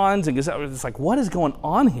and fawns, and it's like, what is going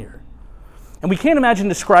on here? And we can't imagine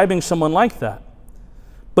describing someone like that.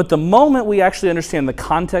 But the moment we actually understand the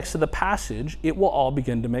context of the passage, it will all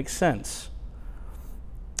begin to make sense.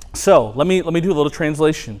 So let me do a little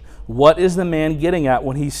translation. What is the man getting at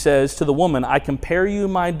when he says to the woman, I compare you,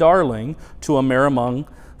 my darling, to a mare among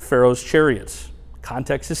Pharaoh's chariots?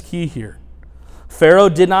 Context is key here. Pharaoh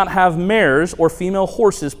did not have mares or female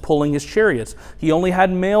horses pulling his chariots. He only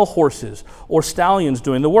had male horses or stallions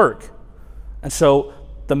doing the work. And so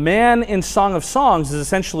the man in Song of Songs is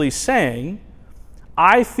essentially saying,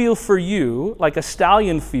 I feel for you like a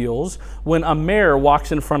stallion feels when a mare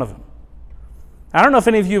walks in front of him. I don't know if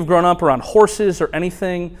any of you have grown up around horses or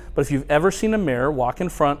anything, but if you've ever seen a mare walk in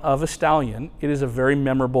front of a stallion, it is a very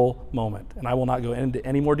memorable moment. And I will not go into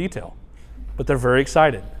any more detail, but they're very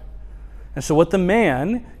excited. And so what the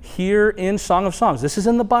man here in Song of Songs, this is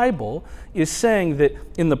in the Bible, is saying that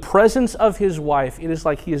in the presence of his wife, it is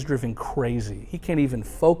like he is driven crazy. He can't even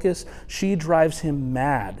focus. She drives him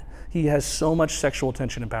mad. He has so much sexual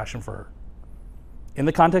tension and passion for her. In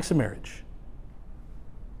the context of marriage.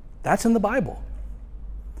 That's in the Bible.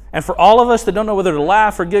 And for all of us that don't know whether to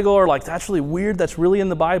laugh or giggle or like, that's really weird, that's really in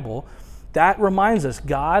the Bible, that reminds us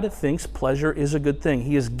God thinks pleasure is a good thing.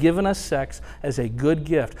 He has given us sex as a good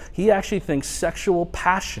gift. He actually thinks sexual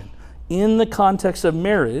passion in the context of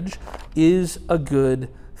marriage is a good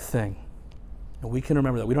thing. And we can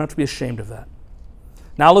remember that. We don't have to be ashamed of that.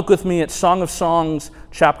 Now look with me at Song of Songs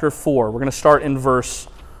chapter 4. We're going to start in verse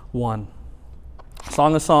 1.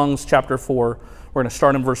 Song of Songs chapter 4. We're going to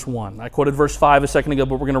start in verse 1. I quoted verse 5 a second ago,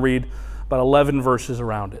 but we're going to read about 11 verses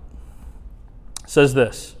around it. says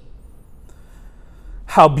this,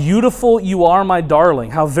 "How beautiful you are, my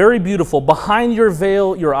darling, how very beautiful. Behind your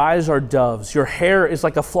veil, your eyes are doves. Your hair is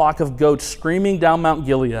like a flock of goats streaming down Mount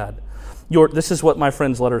Gilead." This is what my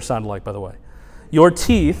friend's letter sounded like, by the way. "Your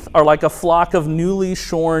teeth are like a flock of newly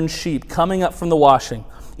shorn sheep coming up from the washing,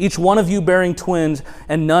 each one of you bearing twins,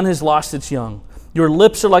 and none has lost its young. Your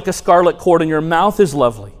lips are like a scarlet cord, and your mouth is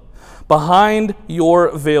lovely. Behind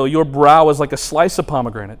your veil, your brow is like a slice of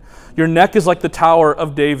pomegranate. Your neck is like the Tower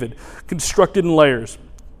of David, constructed in layers."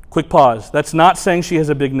 Quick pause. That's not saying she has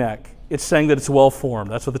a big neck. It's saying that it's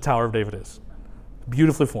well-formed. That's what the Tower of David is.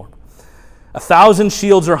 Beautifully formed. "1,000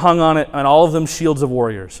 shields are hung on it, and all of them shields of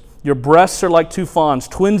warriors. Your breasts are like two fawns,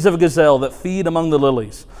 twins of a gazelle that feed among the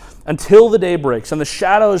lilies. Until the day breaks and the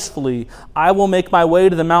shadows flee, I will make my way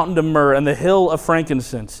to the mountain of myrrh and the hill of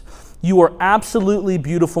frankincense. You are absolutely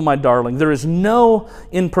beautiful, my darling. There is no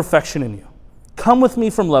imperfection in you. Come with me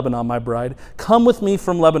from Lebanon, my bride. Come with me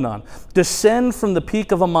from Lebanon. Descend from the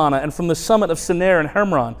peak of Amana and from the summit of Senir and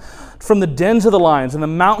Hermon, from the dens of the lions and the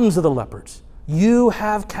mountains of the leopards. You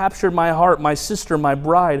have captured my heart, my sister, my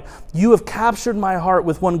bride. You have captured my heart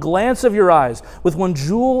with one glance of your eyes, with one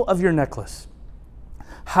jewel of your necklace.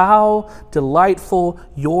 How delightful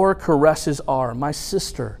your caresses are, my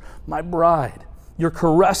sister, my bride. Your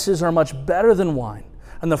caresses are much better than wine,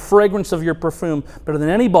 and the fragrance of your perfume better than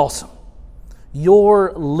any balsam.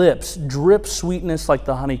 Your lips drip sweetness like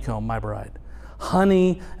the honeycomb, my bride.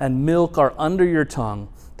 Honey and milk are under your tongue.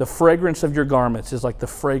 The fragrance of your garments is like the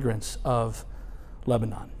fragrance of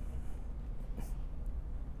Lebanon."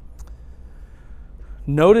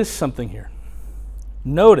 Notice something here.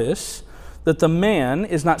 Notice that the man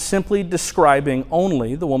is not simply describing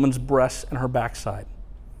only the woman's breasts and her backside.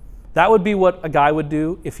 That would be what a guy would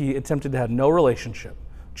do if he attempted to have no relationship,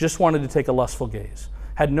 just wanted to take a lustful gaze,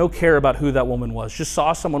 had no care about who that woman was, just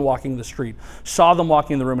saw someone walking the street, saw them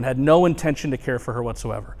walking in the room, and had no intention to care for her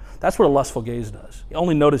whatsoever. That's what a lustful gaze does. He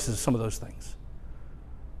only notices some of those things.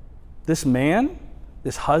 This man,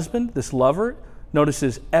 this husband, this lover,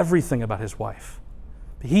 notices everything about his wife.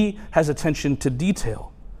 He has attention to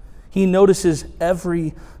detail. He notices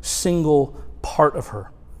every single part of her.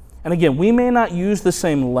 And again, we may not use the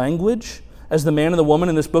same language as the man and the woman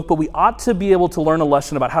in this book, but we ought to be able to learn a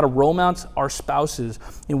lesson about how to romance our spouses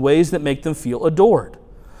in ways that make them feel adored.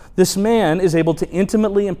 This man is able to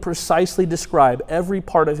intimately and precisely describe every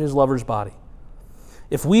part of his lover's body.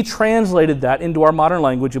 If we translated that into our modern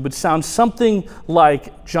language, it would sound something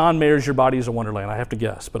like John Mayer's Your Body is a Wonderland. I have to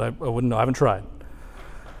guess, but I wouldn't know. I haven't tried.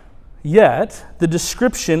 Yet, the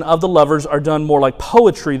description of the lovers are done more like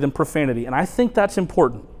poetry than profanity, and I think that's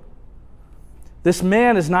important. This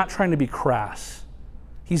man is not trying to be crass.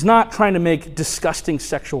 He's not trying to make disgusting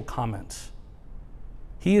sexual comments.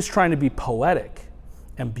 He is trying to be poetic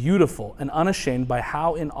and beautiful and unashamed by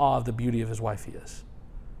how in awe of the beauty of his wife he is.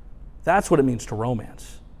 That's what it means to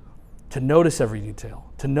romance, to notice every detail,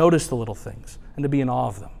 to notice the little things, and to be in awe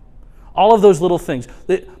of them. All of those little things.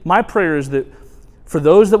 My prayer is that for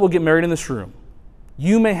those that will get married in this room,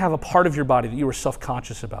 you may have a part of your body that you are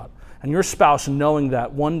self-conscious about, and your spouse, knowing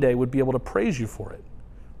that one day, would be able to praise you for it,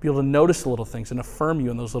 be able to notice the little things and affirm you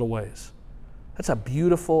in those little ways. That's a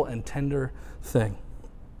beautiful and tender thing.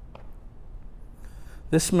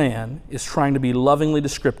 This man is trying to be lovingly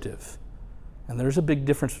descriptive, and there's a big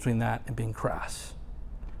difference between that and being crass.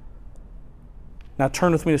 Now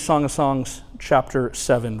turn with me to Song of Songs, chapter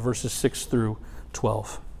 7, verses 6 through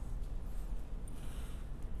 12.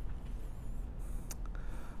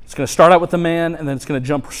 It's going to start out with the man, and then it's going to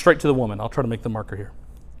jump straight to the woman. I'll try to make the marker here.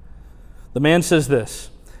 The man says this,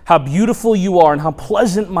 "How beautiful you are, and how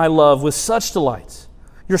pleasant, my love, with such delights.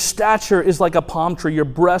 Your stature is like a palm tree. Your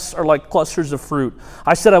breasts are like clusters of fruit.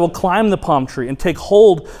 I said, I will climb the palm tree and take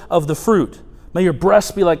hold of the fruit. May your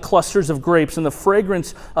breasts be like clusters of grapes, and the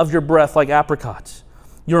fragrance of your breath like apricots.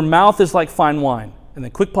 Your mouth is like fine wine." And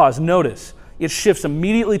then quick pause, notice, it shifts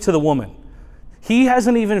immediately to the woman. He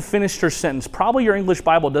hasn't even finished her sentence. Probably your English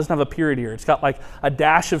Bible doesn't have a period here. It's got like a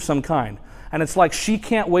dash of some kind. And it's like she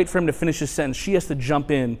can't wait for him to finish his sentence. She has to jump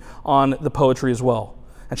in on the poetry as well.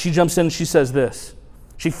 And she jumps in and she says this.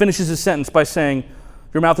 She finishes his sentence by saying,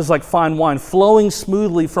 "Your mouth is like fine wine, flowing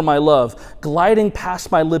smoothly from my love, gliding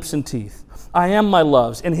past my lips and teeth. I am my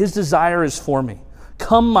love's, and his desire is for me.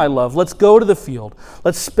 Come, my love, let's go to the field.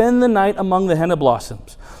 Let's spend the night among the henna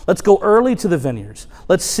blossoms. Let's go early to the vineyards.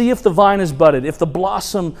 Let's see if the vine is budded, if the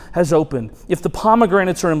blossom has opened, if the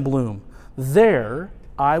pomegranates are in bloom. There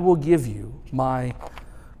I will give you my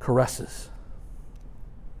caresses."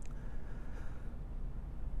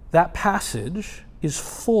 That passage is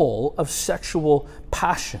full of sexual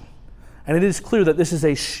passion. And it is clear that this is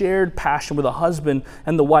a shared passion where the husband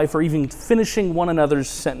and the wife are even finishing one another's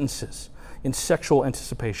sentences in sexual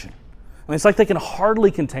anticipation. I mean, it's like they can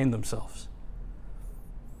hardly contain themselves.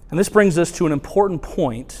 And this brings us to an important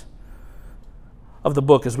point of the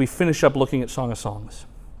book as we finish up looking at Song of Songs.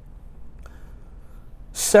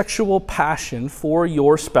 Sexual passion for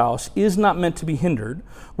your spouse is not meant to be hindered,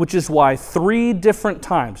 which is why 3 different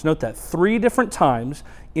times, note that, 3 different times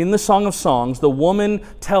in the Song of Songs, the woman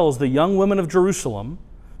tells the young women of Jerusalem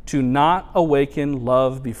to not awaken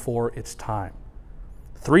love before its time.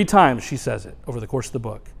 3 times she says it over the course of the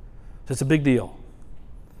book. So it's a big deal.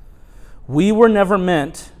 We were never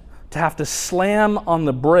meant to have to slam on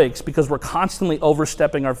the brakes because we're constantly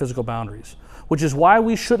overstepping our physical boundaries, which is why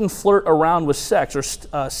we shouldn't flirt around with sex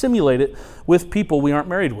or simulate it with people we aren't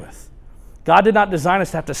married with. God did not design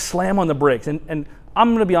us to have to slam on the brakes. And I'm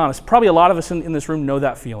going to be honest, probably a lot of us in this room know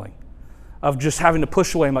that feeling of just having to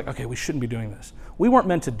push away and like, okay, we shouldn't be doing this. We weren't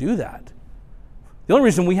meant to do that. The only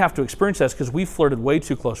reason we have to experience that is because we flirted way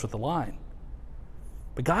too close with the line.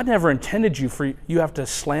 But God never intended you have to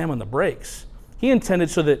slam on the brakes. He intended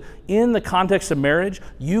so that in the context of marriage,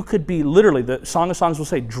 you could be literally, the Song of Songs will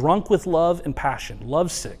say, drunk with love and passion,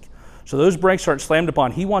 lovesick. So those brakes aren't slammed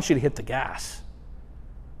upon. He wants you to hit the gas.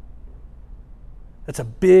 That's a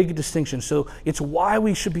big distinction. So it's why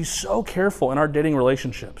we should be so careful in our dating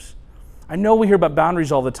relationships. I know we hear about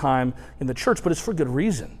boundaries all the time in the church, but it's for good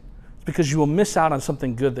reason. It's because you will miss out on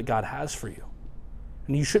something good that God has for you.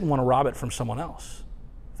 And you shouldn't want to rob it from someone else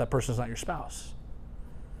if that person's not your spouse.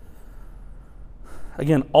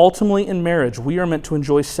 Again, ultimately in marriage, we are meant to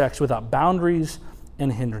enjoy sex without boundaries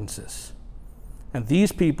and hindrances. And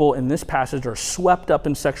these people in this passage are swept up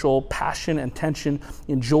in sexual passion and tension,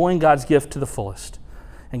 enjoying God's gift to the fullest.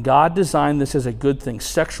 And God designed this as a good thing.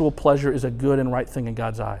 Sexual pleasure is a good and right thing in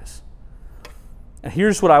God's eyes. And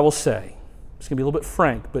here's what I will say. It's going to be a little bit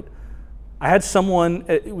frank, but I had someone,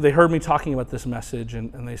 they heard me talking about this message,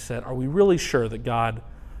 and they said, are we really sure that God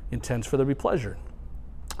intends for there to be pleasure?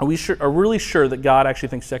 Are we really sure that God actually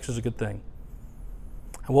thinks sex is a good thing?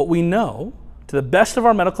 And what we know, to the best of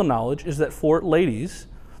our medical knowledge, is that for ladies,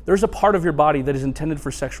 there's a part of your body that is intended for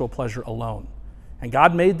sexual pleasure alone. And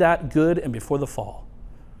God made that good and before the fall.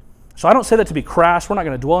 So I don't say that to be crass. We're not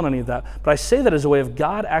going to dwell on any of that. But I say that as a way of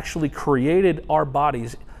God actually created our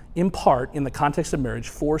bodies in part in the context of marriage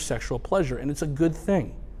for sexual pleasure. And it's a good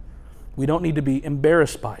thing. We don't need to be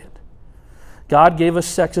embarrassed by it. God gave us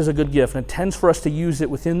sex as a good gift and intends for us to use it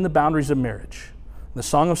within the boundaries of marriage. The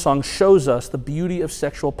Song of Songs shows us the beauty of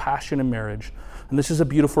sexual passion in marriage, and this is a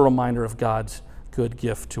beautiful reminder of God's good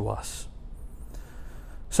gift to us.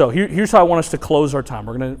 So here's how I want us to close our time.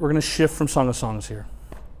 We're going to shift from Song of Songs here.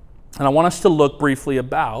 And I want us to look briefly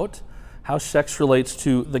about how sex relates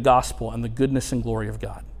to the gospel and the goodness and glory of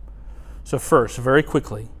God. So first, very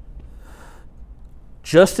quickly,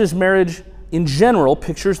 just as marriage in general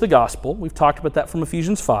pictures the gospel, we've talked about that from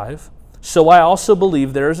Ephesians 5, so I also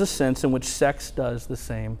believe there is a sense in which sex does the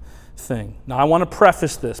same thing. Now I want to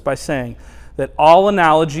preface this by saying that all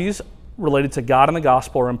analogies related to God and the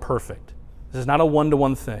gospel are imperfect. This is not a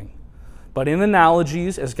one-to-one thing. But in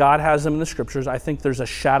analogies, as God has them in the scriptures, I think there's a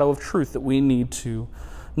shadow of truth that we need to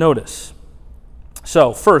notice.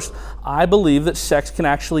 So first, I believe that sex can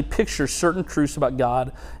actually picture certain truths about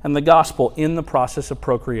God and the gospel in the process of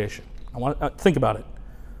procreation. I want to think about it.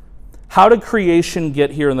 How did creation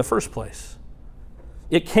get here in the first place?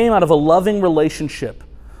 It came out of a loving relationship,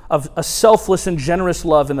 of a selfless and generous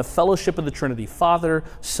love in the fellowship of the Trinity, Father,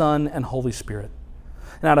 Son, and Holy Spirit.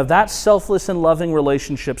 And out of that selfless and loving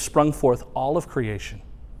relationship sprung forth all of creation.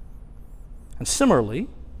 And similarly,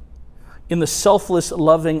 in the selfless,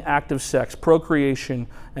 loving act of sex, procreation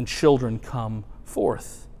and children come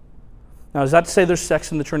forth. Now, does that say there's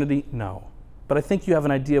sex in the Trinity? No. But I think you have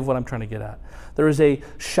an idea of what I'm trying to get at. There is a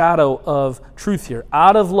shadow of truth here.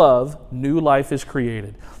 Out of love, new life is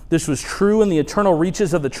created. This was true in the eternal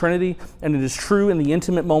reaches of the Trinity, and it is true in the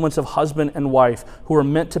intimate moments of husband and wife who are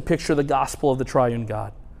meant to picture the gospel of the triune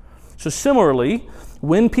God. So similarly,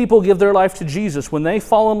 when people give their life to Jesus, when they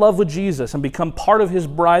fall in love with Jesus and become part of his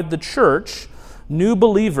bride, the church, new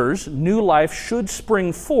believers, new life should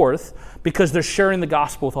spring forth because they're sharing the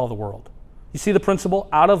gospel with all the world. You see the principle?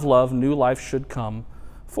 Out of love, new life should come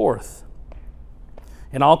forth.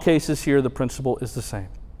 In all cases here, the principle is the same.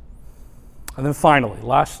 And then finally,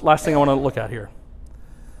 last thing I want to look at here.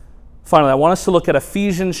 Finally, I want us to look at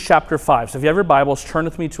Ephesians chapter 5. So if you have your Bibles, turn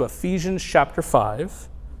with me to Ephesians chapter 5.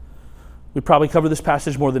 We probably cover this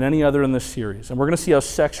passage more than any other in this series. And we're going to see how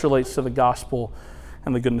sex relates to the gospel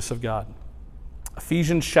and the goodness of God.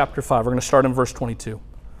 Ephesians chapter 5. We're going to start in verse 22.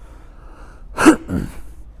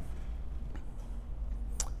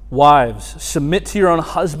 Wives, submit to your own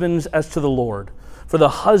husbands as to the Lord. For the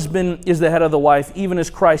husband is the head of the wife, even as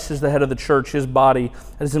Christ is the head of the church, his body,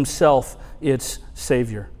 as himself its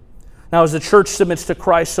Savior. Now, as the church submits to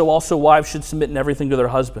Christ, so also wives should submit in everything to their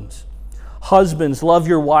husbands. Husbands, love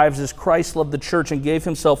your wives as Christ loved the church and gave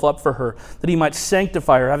himself up for her, that he might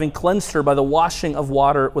sanctify her, having cleansed her by the washing of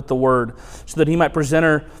water with the word, so that he might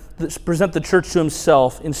present the church to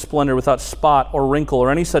himself in splendor, without spot or wrinkle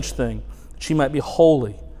or any such thing, that she might be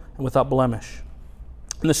holy and without blemish.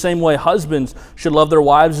 In the same way, husbands should love their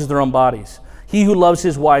wives as their own bodies. He who loves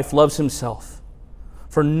his wife loves himself.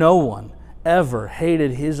 For no one ever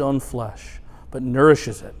hated his own flesh, but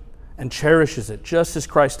nourishes it and cherishes it, just as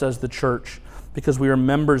Christ does the church, because we are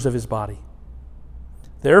members of his body.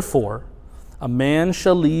 Therefore, a man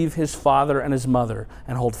shall leave his father and his mother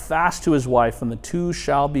and hold fast to his wife, and the two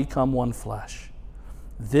shall become one flesh.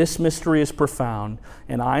 This mystery is profound,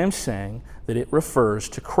 and I am saying that it refers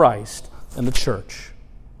to Christ and the church.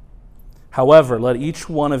 However, let each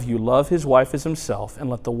one of you love his wife as himself, and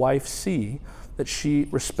let the wife see that she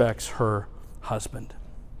respects her husband.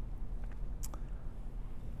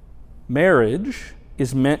 Marriage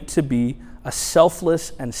is meant to be a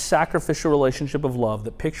selfless and sacrificial relationship of love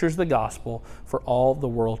that pictures the gospel for all the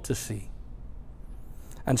world to see.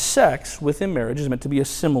 And sex within marriage is meant to be a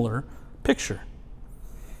similar picture.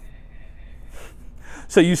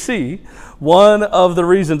 So you see, one of the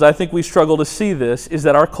reasons I think we struggle to see this is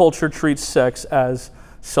that our culture treats sex as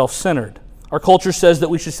self-centered. Our culture says that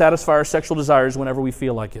we should satisfy our sexual desires whenever we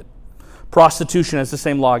feel like it. Prostitution has the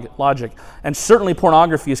same logic. And certainly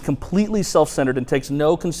pornography is completely self-centered and takes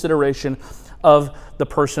no consideration of the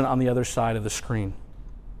person on the other side of the screen.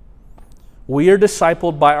 We are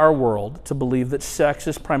discipled by our world to believe that sex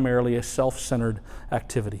is primarily a self-centered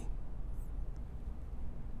activity.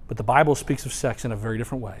 But the Bible speaks of sex in a very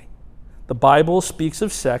different way. The Bible speaks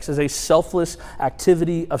of sex as a selfless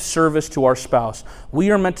activity of service to our spouse.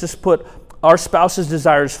 We are meant to put our spouse's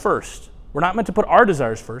desires first. We're not meant to put our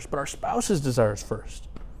desires first, but our spouse's desires first.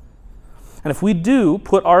 And if we do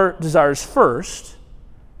put our desires first,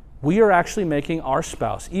 we are actually making our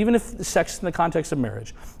spouse, even if the sex is in the context of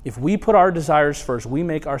marriage, if we put our desires first, we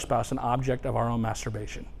make our spouse an object of our own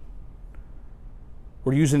masturbation.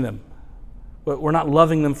 We're using them, but we're not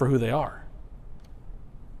loving them for who they are.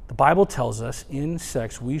 The Bible tells us in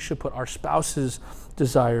sex we should put our spouse's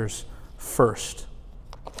desires first.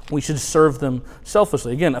 We should serve them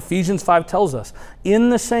selflessly. Again, Ephesians 5 tells us, in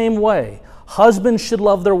the same way, husbands should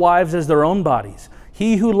love their wives as their own bodies.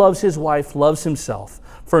 He who loves his wife loves himself.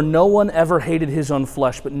 For no one ever hated his own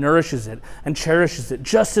flesh, but nourishes it and cherishes it,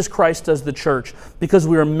 just as Christ does the church, because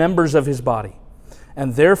we are members of his body.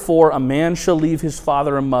 And therefore a man shall leave his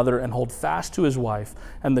father and mother and hold fast to his wife,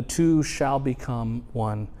 and the two shall become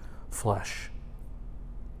one flesh.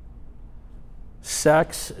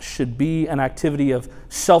 Sex should be an activity of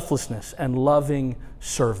selflessness and loving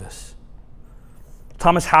service.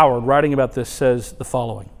 Thomas Howard, writing about this, says the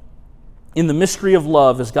following: in the mystery of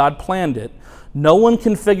love, as God planned it, no one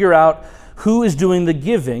can figure out who is doing the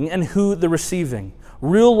giving and who the receiving.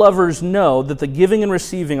 Real lovers know that the giving and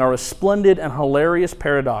receiving are a splendid and hilarious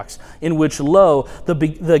paradox in which, lo,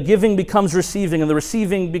 the giving becomes receiving and the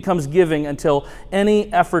receiving becomes giving until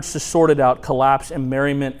any efforts to sort it out collapse in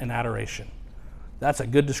merriment and adoration. That's a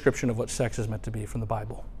good description of what sex is meant to be from the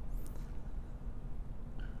Bible.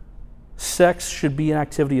 Sex should be an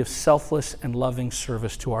activity of selfless and loving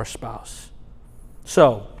service to our spouse.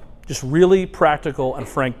 So, just really practical and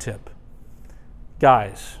frank tip.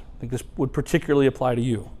 Guys, I think this would particularly apply to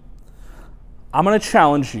you. I'm going to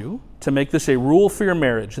challenge you to make this a rule for your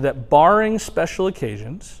marriage that barring special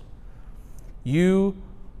occasions, you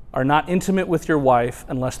are not intimate with your wife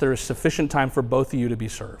unless there is sufficient time for both of you to be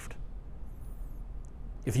served.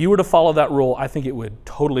 If you were to follow that rule, I think it would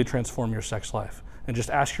totally transform your sex life. And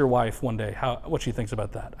just ask your wife one day what she thinks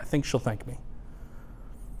about that. I think she'll thank me.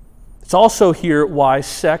 It's also here why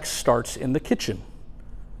sex starts in the kitchen.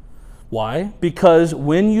 Why? Because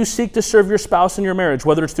when you seek to serve your spouse in your marriage,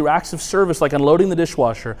 whether it's through acts of service like unloading the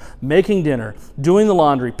dishwasher, making dinner, doing the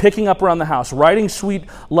laundry, picking up around the house, writing sweet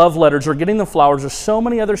love letters, or getting them flowers, or so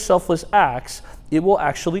many other selfless acts, it will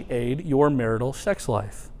actually aid your marital sex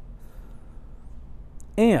life.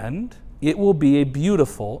 And it will be a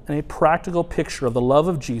beautiful and a practical picture of the love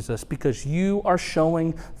of Jesus, because you are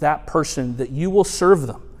showing that person that you will serve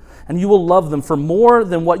them and you will love them for more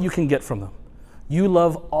than what you can get from them. You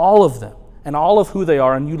love all of them and all of who they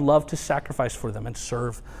are, and you love to sacrifice for them and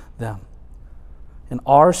serve them. And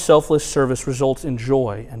our selfless service results in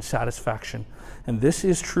joy and satisfaction. And this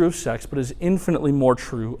is true of sex, but is infinitely more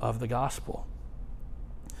true of the gospel.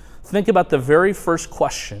 Think about the very first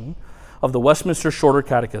question of the Westminster Shorter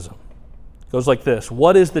Catechism. It goes like this: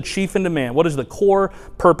 what is the chief end of man? What is the core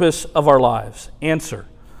purpose of our lives? Answer: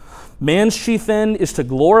 man's chief end is to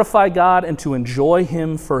glorify God and to enjoy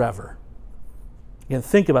Him forever. Again,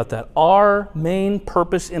 think about that. Our main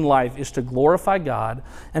purpose in life is to glorify God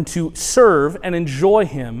and to serve and enjoy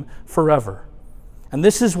Him forever. And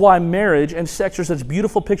this is why marriage and sex are such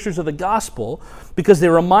beautiful pictures of the gospel, because they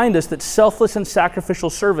remind us that selfless and sacrificial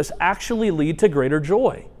service actually lead to greater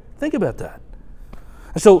joy. Think about that.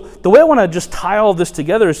 And so the way I want to just tie all this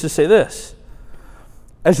together is to say this.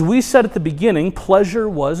 As we said at the beginning, pleasure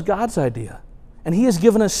was God's idea. And He has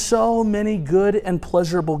given us so many good and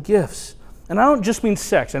pleasurable gifts. And I don't just mean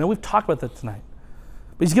sex. I know we've talked about that tonight.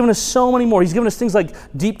 But He's given us so many more. He's given us things like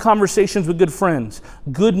deep conversations with good friends,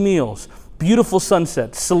 good meals, beautiful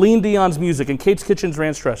sunsets, Celine Dion's music, and Kate's Kitchen's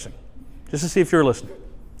ranch dressing. Just to see if you're listening.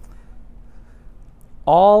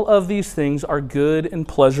 All of these things are good and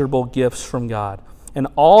pleasurable gifts from God. And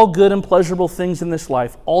all good and pleasurable things in this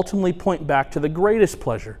life ultimately point back to the greatest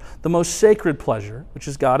pleasure, the most sacred pleasure, which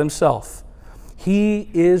is God Himself. He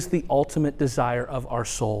is the ultimate desire of our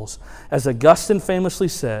souls. As Augustine famously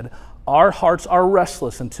said, our hearts are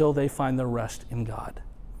restless until they find their rest in God.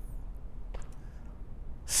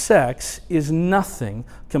 Sex is nothing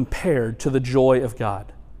compared to the joy of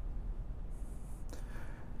God.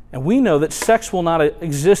 And we know that sex will not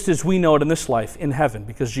exist as we know it in this life in heaven,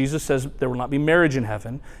 because Jesus says there will not be marriage in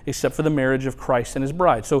heaven except for the marriage of Christ and His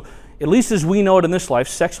bride. So at least as we know it in this life,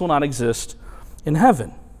 sex will not exist in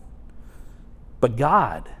heaven. But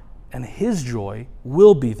God and His joy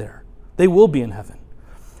will be there. They will be in heaven.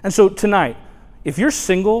 And so tonight, if you're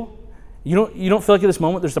single, you don't feel like at this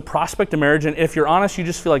moment there's the prospect of marriage, and if you're honest, you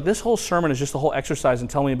just feel like this whole sermon is just a whole exercise in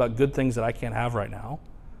telling me about good things that I can't have right now,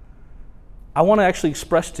 I want to actually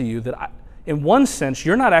express to you that in one sense,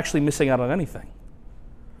 you're not actually missing out on anything.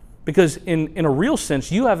 Because in a real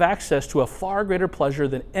sense, you have access to a far greater pleasure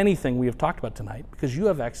than anything we have talked about tonight, because you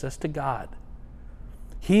have access to God.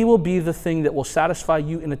 He will be the thing that will satisfy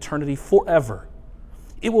you in eternity forever.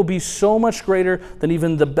 It will be so much greater than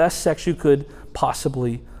even the best sex you could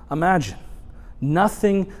possibly imagine.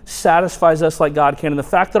 Nothing satisfies us like God can. And the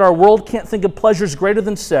fact that our world can't think of pleasures greater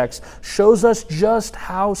than sex shows us just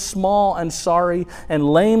how small and sorry and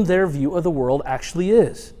lame their view of the world actually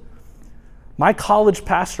is. My college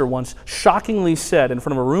pastor once shockingly said in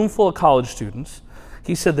front of a room full of college students,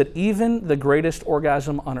 he said that even the greatest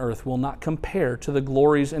orgasm on earth will not compare to the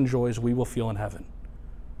glories and joys we will feel in heaven.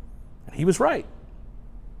 And he was right.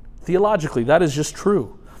 Theologically, that is just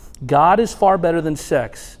true. God is far better than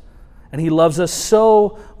sex, and He loves us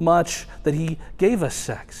so much that He gave us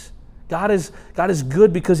sex. God is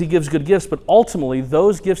good because He gives good gifts, but ultimately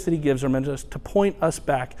those gifts that He gives are meant to point us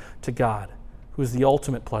back to God, who is the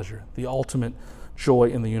ultimate pleasure, the ultimate joy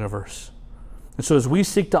in the universe. And so as we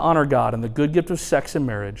seek to honor God and the good gift of sex and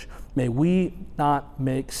marriage, may we not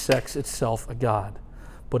make sex itself a god,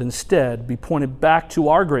 but instead be pointed back to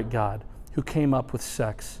our great God who came up with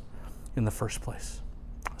sex in the first place.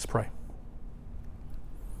 Let's pray.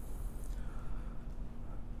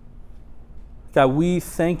 God, we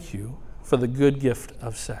thank You for the good gift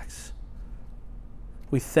of sex.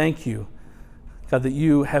 We thank You, God, that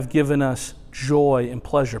You have given us joy and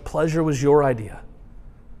pleasure. Pleasure was Your idea.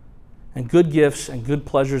 And good gifts and good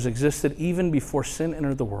pleasures existed even before sin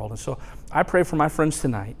entered the world. And so I pray for my friends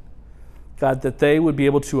tonight, God, that they would be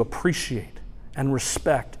able to appreciate and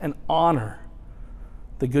respect and honor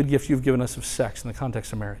the good gift You've given us of sex in the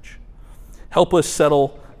context of marriage. Help us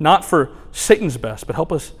settle not for Satan's best, but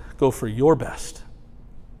help us go for Your best.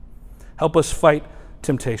 Help us fight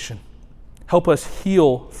temptation. Help us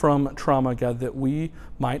heal from trauma, God, that we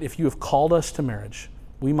might, if You have called us to marriage,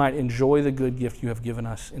 we might enjoy the good gift You have given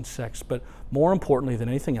us in sex. But more importantly than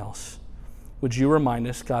anything else, would You remind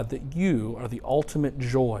us, God, that You are the ultimate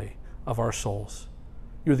joy of our souls.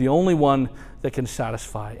 You're the only one that can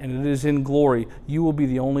satisfy, and it is in glory You will be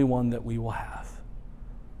the only one that we will have.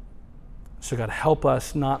 So God, help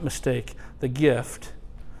us not mistake the gift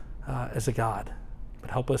as a God,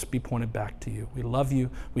 but help us be pointed back to You. We love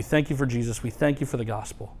You. We thank You for Jesus. We thank You for the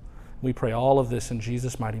gospel. We pray all of this in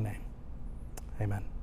Jesus' mighty name. Amen.